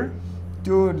leader,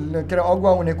 त्यो के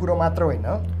अगुवा हुने कुरो मात्र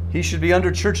होइन. He should be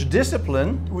under church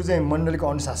discipline ऊ चाहिँ मण्डलीको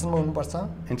अनुशासनमा हुनुपर्छ.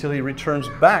 until he returns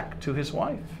back to his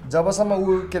wife. जबसम्म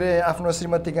ऊ के रे आफ्नो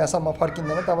श्रीमतीकासम्म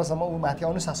फर्किँदैन तबसम्म ऊ माथि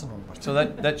अनुशासन हुनुपर्छ. So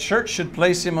that church should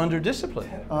place him under discipline.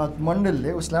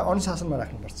 मण्डलीले उसलाई अनुशासनमा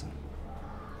राख्नुपर्छ.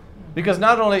 Because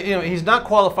not only, he's not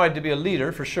qualified to be a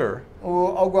leader for sure, ऊ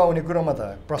अगुवा हुने कुरोमा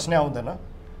त प्रश्नै आउँदैन.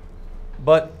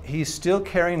 but he's still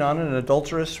carrying on an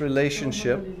adulterous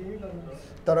relationship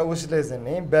तर उसले चाहिँ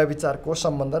नि व्यभिचारको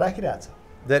सम्बन्ध राखिरहेछ.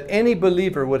 that any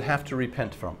believer would have to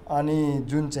repent from. अनि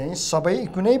जुन चाहिँ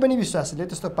सबै कुनै पनि विश्वासीले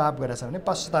त्यस्तो पाप गरेछ भने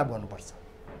पश्चाताप गर्नुपर्छ.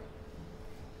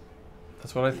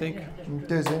 That's what I think.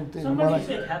 त्यो चाहिँ Somebody मलाई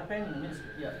said happened means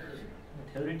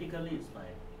theoretically it's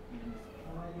fine.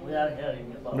 We are here in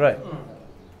Nepal. Right.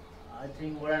 I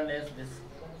think more or less this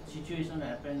situation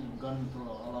happened gone through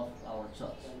all of our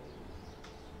church.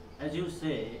 As you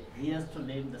say, he has to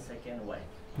leave the second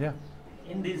wife. Yeah.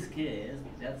 In this case,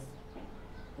 that's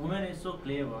woman is so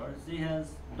clever. She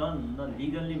has done the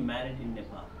legally married in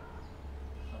Nepal.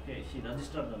 Okay, she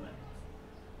registered the marriage.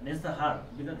 And it's the hard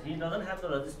because he doesn't have the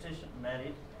registration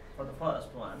married for the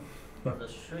first one, but the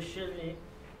socially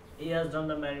he has done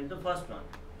the marriage the first one.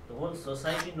 The whole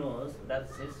society knows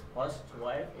that's his first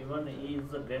wife. Even he is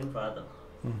the grandfather.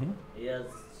 Mm-hmm. He has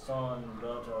son,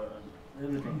 daughter, and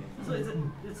everything. So it's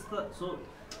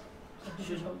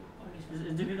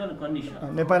difficult condition.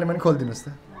 नेपालीमा नि खोलिदिनुस् त.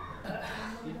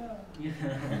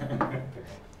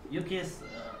 यो case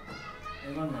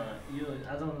even यो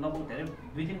आज लगभग धेरै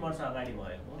 2-3 वर्ष अगाडि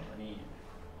भएको अनि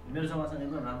मेरो समाजसँग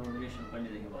एकदम राम्रो रिलेसन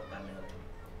पहिलेदेखि भएको कारणले गर्दा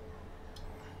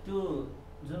त्यो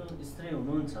जुन स्त्री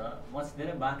हुनुहुन्छ उहाँ चाहिँ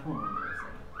धेरै बाठो हुनुहुँदो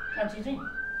रहेछ.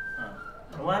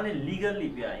 उहाँले लिगल्ली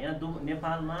बिहा यहाँ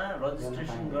नेपालमा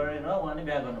रजिस्ट्रेसन गरेर उहाँले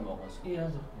बिहा गर्नुभएको छ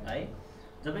है.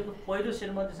 जबकि पहिलो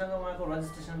श्रीमतीसँग उहाँको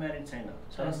रजिस्ट्रेसन म्यारिज छैन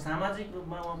तर सामाजिक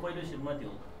रूपमा उहाँ पहिलो श्रीमती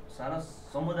हो. सारा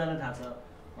समुदायलाई थाहा छ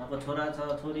उहाँको छोरा छ,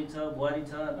 छोरी छ, बुहारी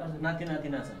छ, नाति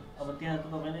नातिना छन्. अब त्यहाँ त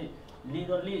तपाईँले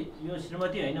लिगल्ली यो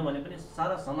श्रीमती होइन भने पनि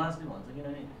सारा समाजले भन्छ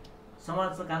किनभने समाज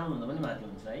त कानुनभन्दा पनि माथि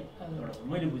हुन्छ है. एउटा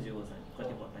मैले बुझेको छ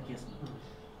कतिपल्ट केसमा.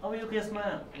 अब यो केसमा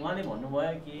उहाँले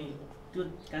भन्नुभयो कि त्यो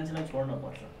कान्छीलाई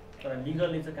छोड्नुपर्छ तर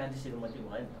लिगल्ली चाहिँ कान्छी श्रीमती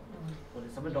भयो नि त. उसले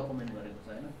सबै डकुमेन्ट गरेको छ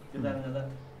होइन. त्यो कारणले गर्दा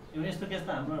यो यस्तो केस त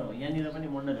हाम्रो यहाँनिर पनि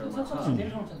मण्डलहरूमा छ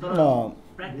तर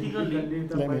प्र्याक्टिकल्ली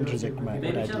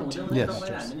बेबिचार हुँदै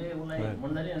तपाईँ हामीले उसलाई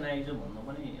मण्डली नआइजो भन्नु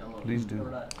पनि अब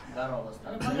एउटा गाह्रो अवस्था.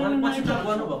 उहाँले पश्चाताप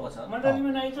गर्नुभएको छ.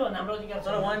 मण्डलीमा नआइजो भन्ने हाम्रो अधिकार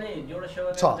तर उहाँले एउटा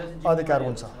सेवा छ अधिकार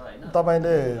हुन्छ.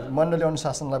 तपाईँले मण्डली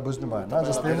अनुशासनलाई बुझ्नु भएन.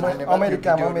 जस्तै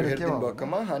अमेरिकामा मेरो के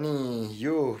भएकोमा अनि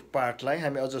यो पार्टलाई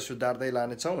हामी अझ सुधार्दै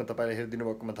लानेछौँ. तपाईँले हेरिदिनु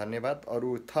भएकोमा धन्यवाद. अरू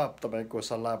थप तपाईँको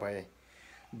सल्लाह भए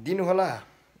दिनुहोला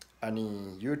अनि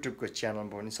युट्युबको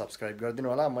च्यानलमा पनि सब्सक्राइब गरिदिनु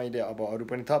होला. मैले अब अरू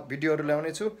पनि थप भिडियोहरू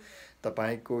ल्याउने छु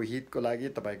तपाईँको हितको लागि,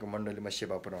 तपाईँको मण्डलीमा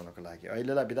सेवा पुर्याउनको लागि.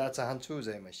 अहिलेलाई बिदा चाहन्छु.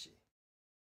 जय मसी.